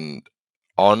myself. But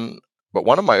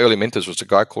one of my early mentors was a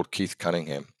guy called Keith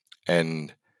Cunningham,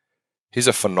 and he's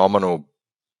a phenomenal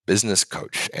business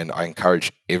coach. And I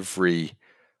encourage every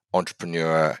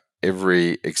entrepreneur,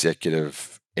 every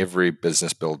executive, every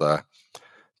business builder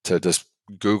to just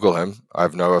Google him. I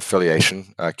have no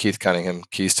affiliation. Keith Cunningham,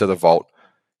 Keys to the Vault.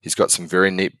 He's got some very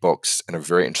neat books and a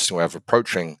very interesting way of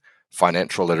approaching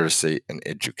financial literacy and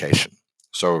education.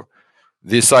 So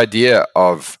this idea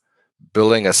of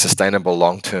building a sustainable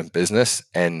long-term business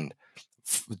and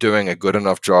doing a good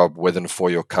enough job with and for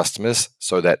your customers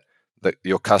so that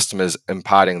your customers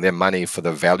imparting their money for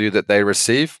the value that they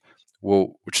receive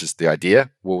which is the idea,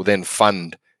 will then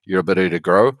fund your ability to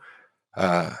grow.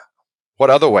 What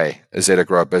other way is there to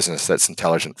grow a business that's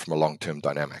intelligent from a long-term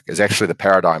dynamic? Is actually the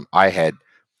paradigm I had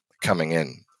coming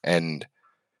in. And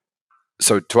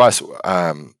so to us,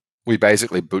 we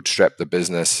basically bootstrapped the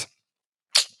business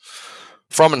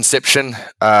from inception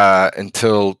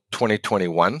until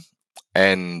 2021.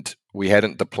 And we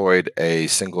hadn't deployed a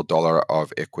single dollar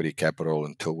of equity capital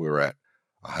until we were at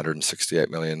 $168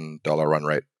 million run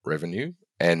rate revenue.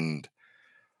 And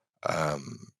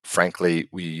frankly,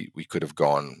 we could have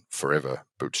gone forever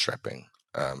bootstrapping.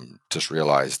 Just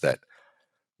realized that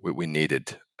we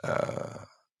needed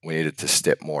to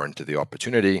step more into the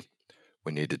opportunity.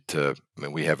 We needed to. I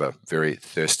mean, we have a very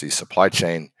thirsty supply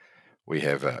chain. We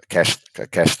have a cash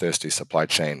thirsty supply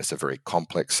chain. It's a very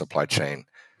complex supply chain.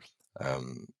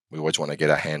 We always want to get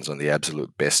our hands on the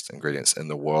absolute best ingredients in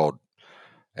the world,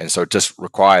 and so it just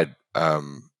required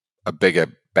a bigger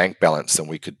bank balance than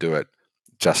we could do it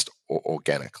just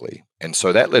organically. And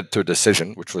so that led to a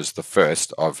decision, which was the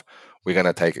first of, we're going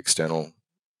to take external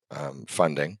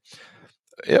funding.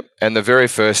 Yep. And the very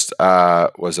first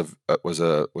was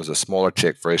a smaller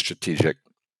check, very strategic,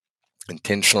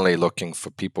 intentionally looking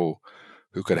for people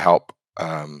who could help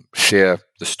share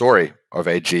the story of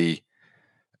AG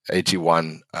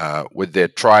AG1 with their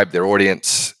tribe, their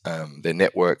audience, their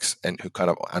networks, and who kind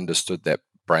of understood that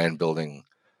brand building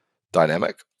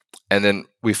dynamic. And then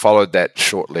we followed that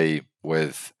shortly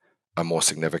with a more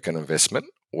significant investment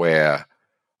where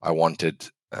I wanted,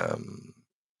 and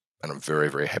I'm very,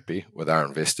 very happy with our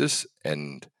investors,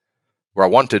 and where I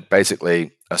wanted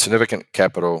basically a significant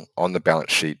capital on the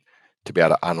balance sheet to be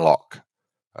able to unlock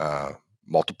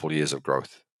multiple years of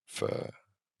growth for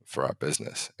our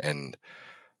business. And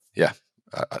yeah,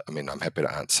 I mean, I'm happy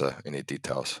to answer any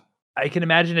details. I can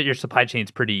imagine that your supply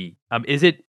chain's pretty. Is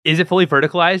it fully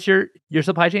verticalized, your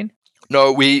supply chain?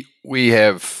 No, we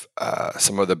have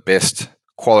some of the best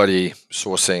quality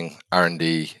sourcing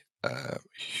R&D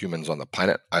humans on the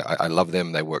planet. I love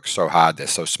them. They work so hard. They're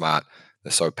so smart.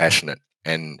 They're so passionate.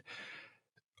 And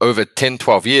over 10,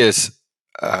 12 years,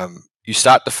 you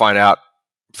start to find out,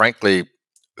 frankly,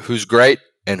 who's great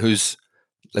and who's,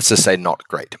 let's just say, not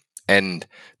great. And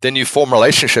then you form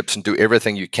relationships and do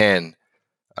everything you can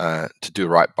to do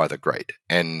right by the great.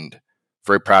 And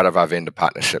very proud of our vendor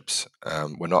partnerships.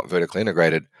 We're not vertically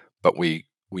integrated, but we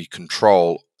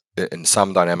control in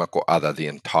some dynamic or other the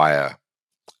entire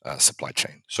supply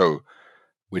chain. So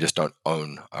we just don't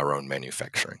own our own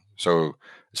manufacturing. So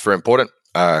it's very important.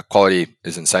 Quality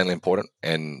is insanely important,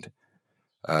 and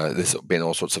there's been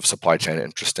all sorts of supply chain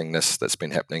interestingness that's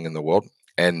been happening in the world.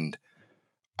 And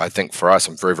I think for us,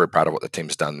 I'm very, very proud of what the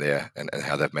team's done there and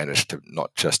how they've managed to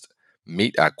not just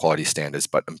meet our quality standards,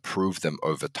 but improve them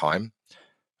over time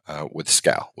with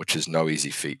scale, which is no easy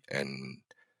feat. And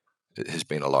it has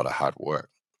been a lot of hard work.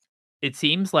 It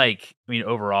seems like, I mean,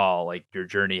 overall, like your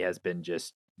journey has been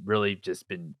just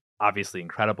been obviously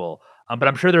incredible. But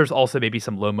I'm sure there's also maybe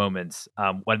some low moments,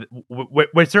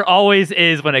 which there always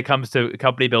is when it comes to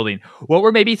company building. What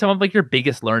were maybe some of like your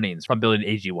biggest learnings from building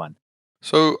AG1?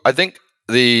 So I think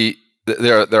there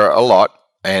are a lot,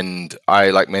 and I,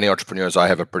 like many entrepreneurs, I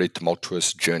have a pretty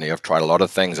tumultuous journey. I've tried a lot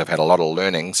of things. I've had a lot of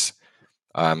learnings,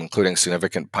 including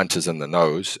significant punches in the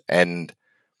nose, and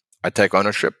I take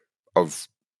ownership of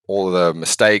all of the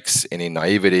mistakes, any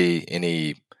naivety,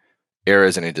 any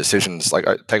errors, any decisions. Like,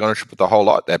 I take ownership of the whole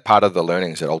lot. They're part of the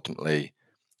learnings that ultimately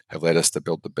have led us to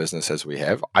build the business as we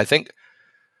have. I think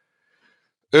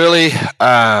early,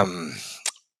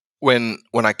 when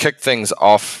I kicked things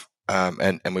off,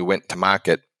 and we went to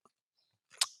market,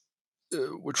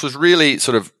 which was really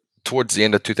sort of towards the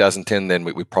end of 2010. Then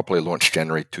we properly launched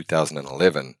January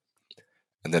 2011,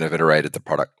 and then have iterated the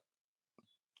product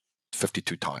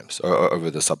 52 times over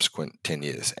the subsequent 10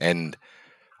 years. And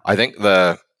I think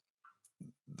the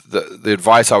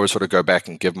advice I would sort of go back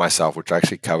and give myself, which I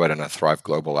actually covered in a Thrive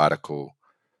Global article,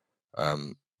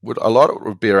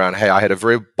 would be around, hey, I had a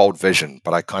very bold vision,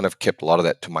 but I kind of kept a lot of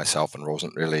that to myself and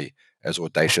wasn't really as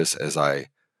audacious as I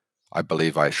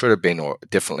believe I should have been, or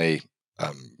definitely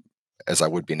as I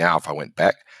would be now if I went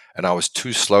back. And I was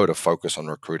too slow to focus on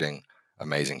recruiting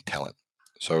amazing talent.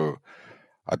 So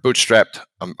I bootstrapped.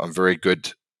 I'm very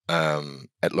good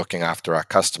at looking after our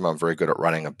customer. I'm very good at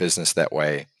running a business that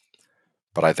way.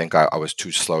 But I think I was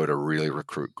too slow to really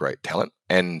recruit great talent.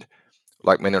 And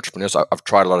like many entrepreneurs, I've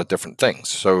tried a lot of different things.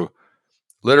 So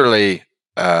literally,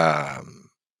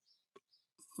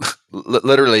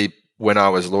 literally when I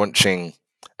was launching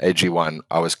AG1,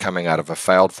 I was coming out of a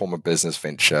failed former business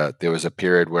venture. There was a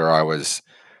period where I was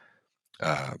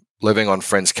living on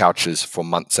friends' couches for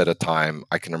months at a time.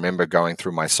 I can remember going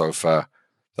through my sofa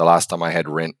the last time I had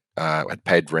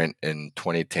paid rent in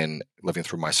 2010, living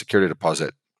through my security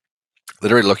deposit,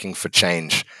 literally looking for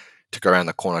change to go around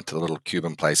the corner to the little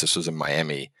Cuban place. This was in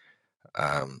Miami,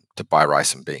 to buy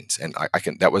rice and beans. And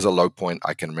that was a low point.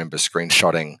 I can remember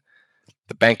screenshotting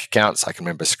the bank accounts. I can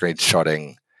remember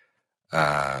screenshotting,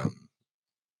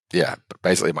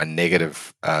 basically my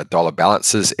negative dollar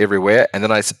balances everywhere. And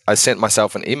then I sent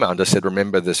myself an email and just said,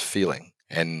 remember this feeling.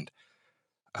 And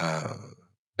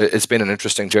it's been an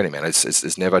interesting journey, man.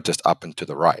 It's never just up and to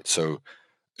the right. So,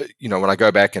 when I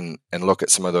go back and look at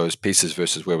some of those pieces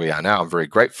versus where we are now, I'm very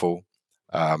grateful.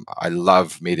 I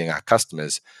love meeting our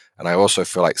customers. And I also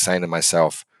feel like saying to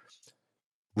myself,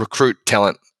 recruit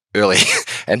talent early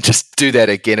and just do that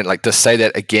again, and like just say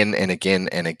that again and again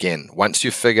and again. Once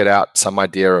you've figured out some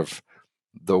idea of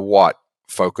the what,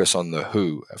 focus on the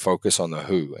who.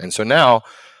 And so now,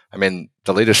 I mean,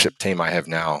 the leadership team I have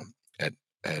now at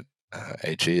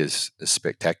AG is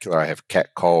spectacular. I have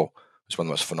Kat Cole, who's one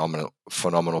of the most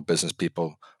phenomenal business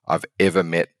people I've ever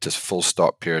met, just full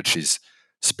stop, period. She's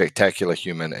spectacular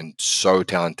human and so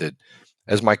talented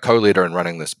as my co-leader in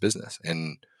running this business.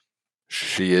 And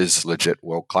she is legit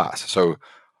world class. So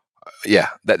yeah,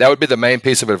 that would be the main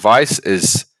piece of advice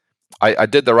is I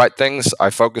did the right things. I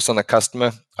focused on the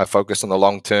customer. I focused on the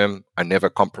long term. I never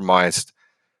compromised,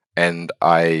 and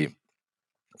um,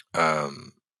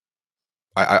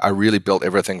 I really built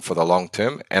everything for the long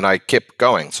term, and I kept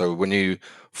going. So when you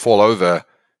fall over,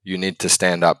 you need to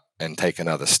stand up and take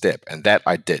another step, and that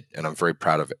I did, and I'm very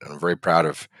proud of it. And I'm very proud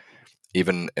of,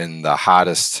 even in the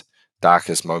hardest,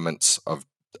 darkest moments of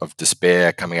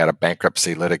despair, coming out of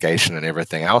bankruptcy, litigation, and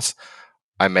everything else,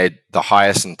 I made the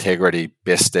highest integrity,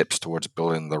 best steps towards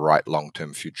building the right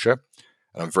long-term future.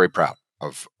 And I'm very proud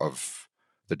of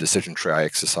the decision tree I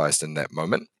exercised in that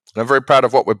moment. And I'm very proud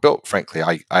of what we've built, frankly.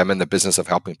 I'm in the business of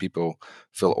helping people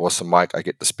feel awesome, Mike. I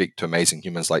get to speak to amazing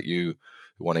humans like you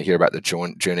who want to hear about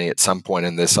the journey. At some point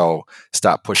in this, I'll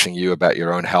start pushing you about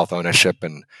your own health ownership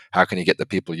and how can you get the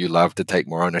people you love to take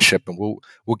more ownership. And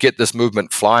we'll get this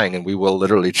movement flying, and we will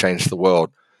literally change the world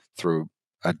through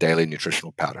a daily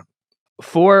nutritional powder.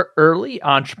 For early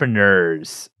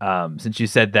entrepreneurs, since you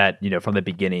said that, from the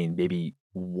beginning, maybe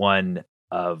one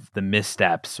of the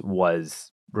missteps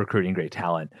was recruiting great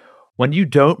talent. When you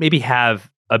don't maybe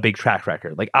have a big track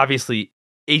record, like obviously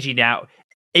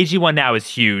AG1 now is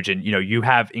huge, and you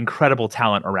have incredible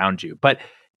talent around you. But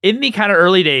in the kind of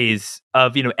early days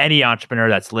of any entrepreneur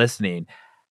that's listening,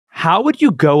 how would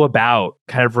you go about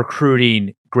kind of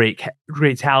recruiting great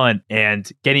talent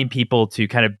and getting people to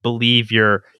kind of believe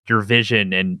your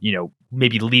vision and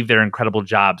maybe leave their incredible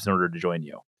jobs in order to join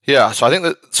you? Yeah, so I think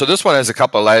that this one has a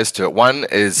couple of layers to it. One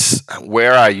is,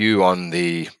 where are you on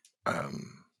the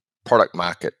product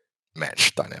market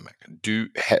match dynamic?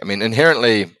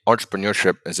 Inherently,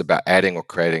 entrepreneurship is about adding or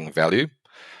creating value,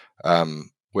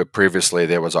 where previously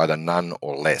there was either none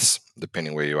or less,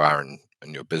 depending where you are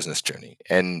in your business journey.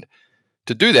 And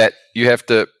to do that, you have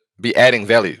to be adding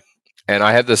value. And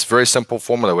I have this very simple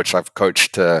formula, which I've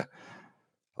coached to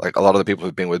like a lot of the people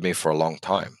who've been with me for a long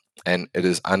time. And it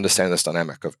is understanding this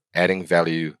dynamic of adding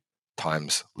value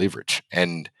times leverage.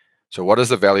 And so what is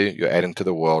the value you're adding to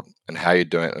the world, and how you're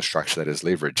doing it in a structure that is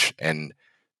leverage? And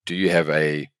do you have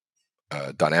a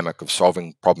dynamic of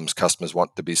solving problems customers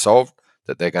want to be solved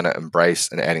that they're going to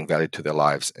embrace and adding value to their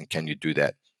lives? And can you do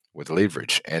that with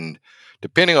leverage? And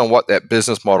depending on what that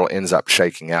business model ends up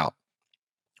shaking out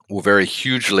will vary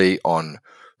hugely on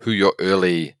who your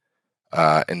early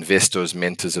investors,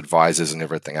 mentors, advisors, and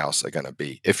everything else are going to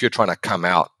be. If you're trying to come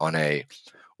out on a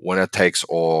winner takes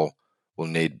all, we'll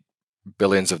need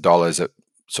billions of dollars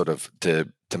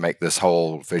to make this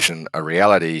whole vision a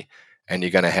reality, and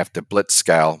you're going to have to blitz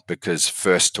scale because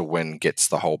first to win gets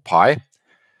the whole pie.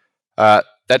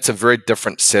 That's a very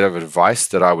different set of advice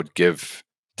that I would give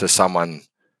to someone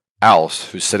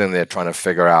else who's sitting there trying to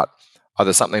figure out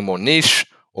either something more niche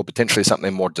or potentially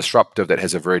something more disruptive that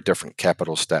has a very different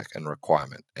capital stack and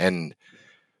requirement. And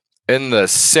in the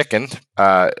second,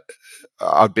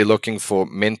 I'd be looking for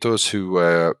mentors who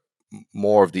were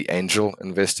more of the angel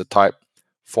investor type,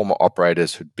 former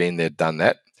operators who'd been there, done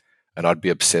that. And I'd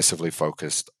be obsessively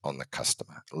focused on the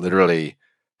customer. Literally,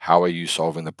 how are you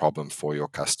solving the problem for your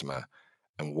customer?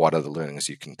 And what are the learnings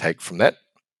you can take from that?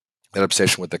 That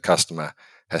obsession with the customer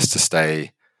has to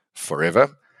stay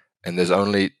forever. And there's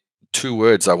only two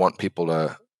words I want people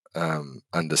to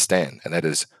understand, and that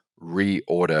is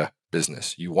reorder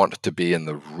business. You want to be in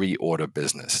the reorder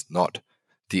business, not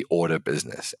the order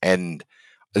business. And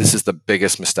this is the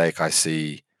biggest mistake I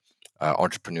see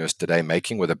entrepreneurs today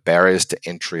making, where the barriers to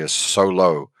entry are so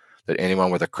low that anyone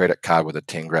with a credit card with a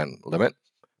 10 grand limit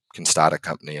can start a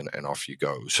company and off you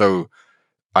go. So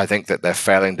I think that they're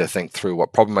failing to think through,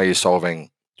 what problem are you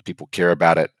solving? Do people care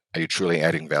about it? Are you truly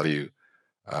adding value?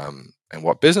 And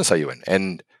what business are you in?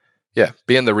 And yeah,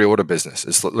 be in the reorder business.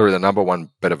 It's literally the number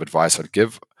one bit of advice I'd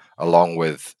give, along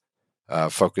with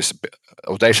focus,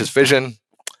 audacious vision,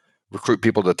 recruit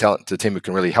people to the team who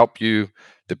can really help you,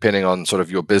 depending on sort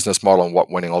of your business model and what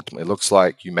winning ultimately looks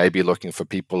like. You may be looking for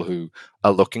people who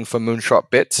are looking for moonshot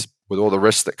bets with all the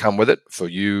risks that come with it for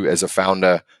you as a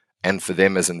founder and for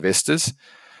them as investors.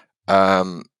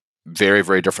 Very,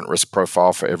 very different risk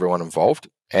profile for everyone involved.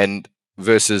 And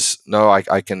versus, no,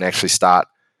 I can actually start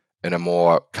in a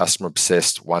more customer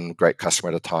obsessed, one great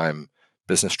customer at a time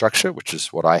business structure, which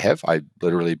is what I have. I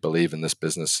literally believe in this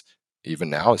business even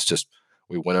now. It's just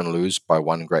we win and lose by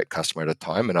one great customer at a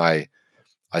time. And I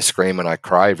scream and I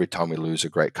cry every time we lose a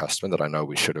great customer that I know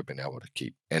we should have been able to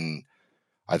keep. And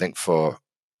I think for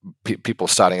people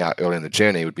starting out early in the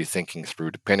journey would be thinking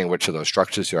through, depending which of those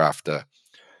structures you're after,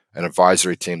 an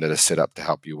advisory team that is set up to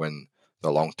help you win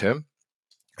the long term,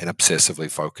 and obsessively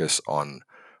focus on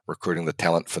recruiting the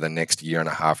talent for the next year and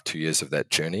a half, 2 years of that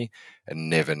journey, and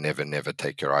never, never, never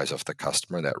take your eyes off the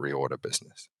customer in that reorder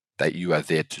business, that you are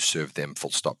there to serve them,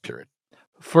 full stop, period.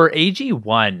 For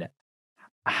AG1,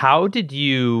 how would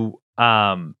you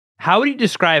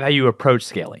describe how you approach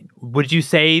scaling? Would you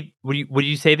say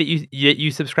that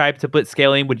you subscribe to blitz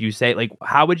scaling? Would you say, like,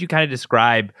 how would you kind of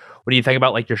describe what do you think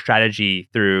about like your strategy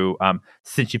through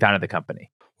since you founded the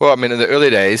company? Well, I mean, in the early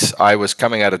days, I was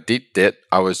coming out of deep debt.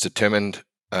 I was determined,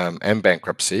 and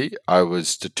bankruptcy. I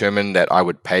was determined that I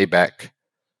would pay back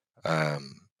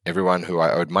everyone who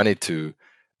I owed money to.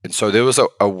 And so there was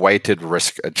a weighted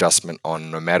risk adjustment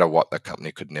on no matter what, the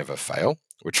company could never fail,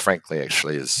 which frankly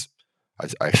actually is, I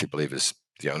actually believe is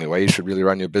the only way you should really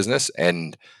run your business.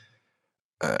 And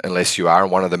unless you are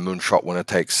one of the moonshot winner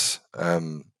takes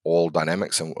all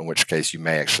dynamics, in which case you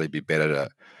may actually be better to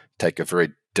take a very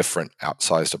different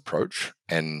outsized approach,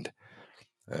 and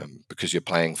because you're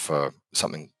playing for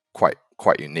something quite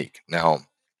unique. Now,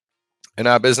 in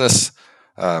our business,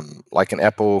 like an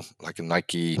Apple, like a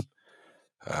Nike,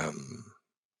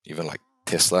 even like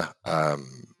Tesla,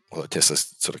 although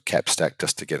Tesla's sort of cap stack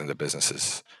just to get into business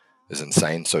is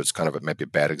insane. So it's kind of maybe a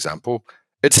bad example.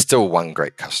 It's still one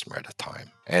great customer at a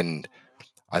time. And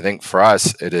I think for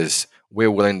us, it is, we're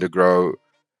willing to grow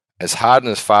as hard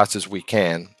and as fast as we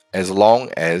can, as long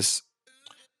as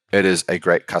it is a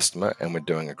great customer and we're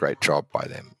doing a great job by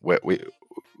them.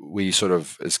 We sort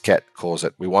of, as Kat calls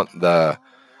it, we want the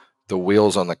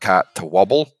wheels on the cart to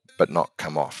wobble but not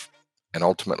come off. And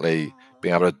ultimately,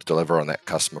 being able to deliver on that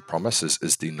customer promise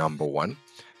is the number one.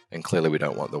 And clearly, we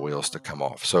don't want the wheels to come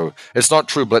off. So it's not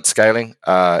true blitz scaling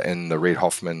in the Reid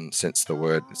Hoffman sense of the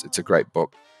word. It's a great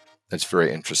book. It's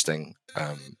very interesting.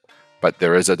 But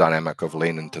there is a dynamic of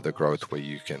lean into the growth where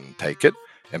you can take it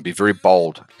and be very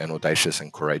bold and audacious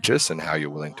and courageous in how you're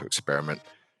willing to experiment.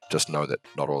 Just know that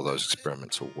not all those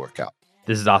experiments will work out.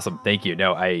 This is awesome. Thank you.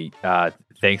 No,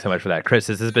 thanks so much for that. Chris,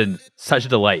 this has been such a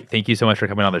delight. Thank you so much for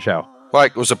coming on the show.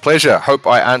 Mike, it was a pleasure. Hope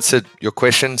I answered your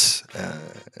questions.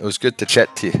 It was good to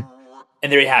chat to you.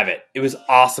 And there you have it. It was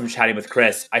awesome chatting with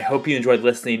Chris. I hope you enjoyed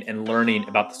listening and learning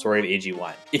about the story of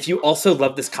AG1. If you also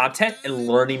love this content and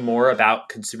learning more about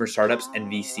consumer startups and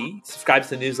VC, subscribe to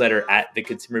the newsletter at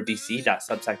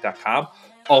theconsumervc.substack.com,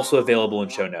 also available in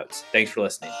show notes. Thanks for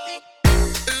listening.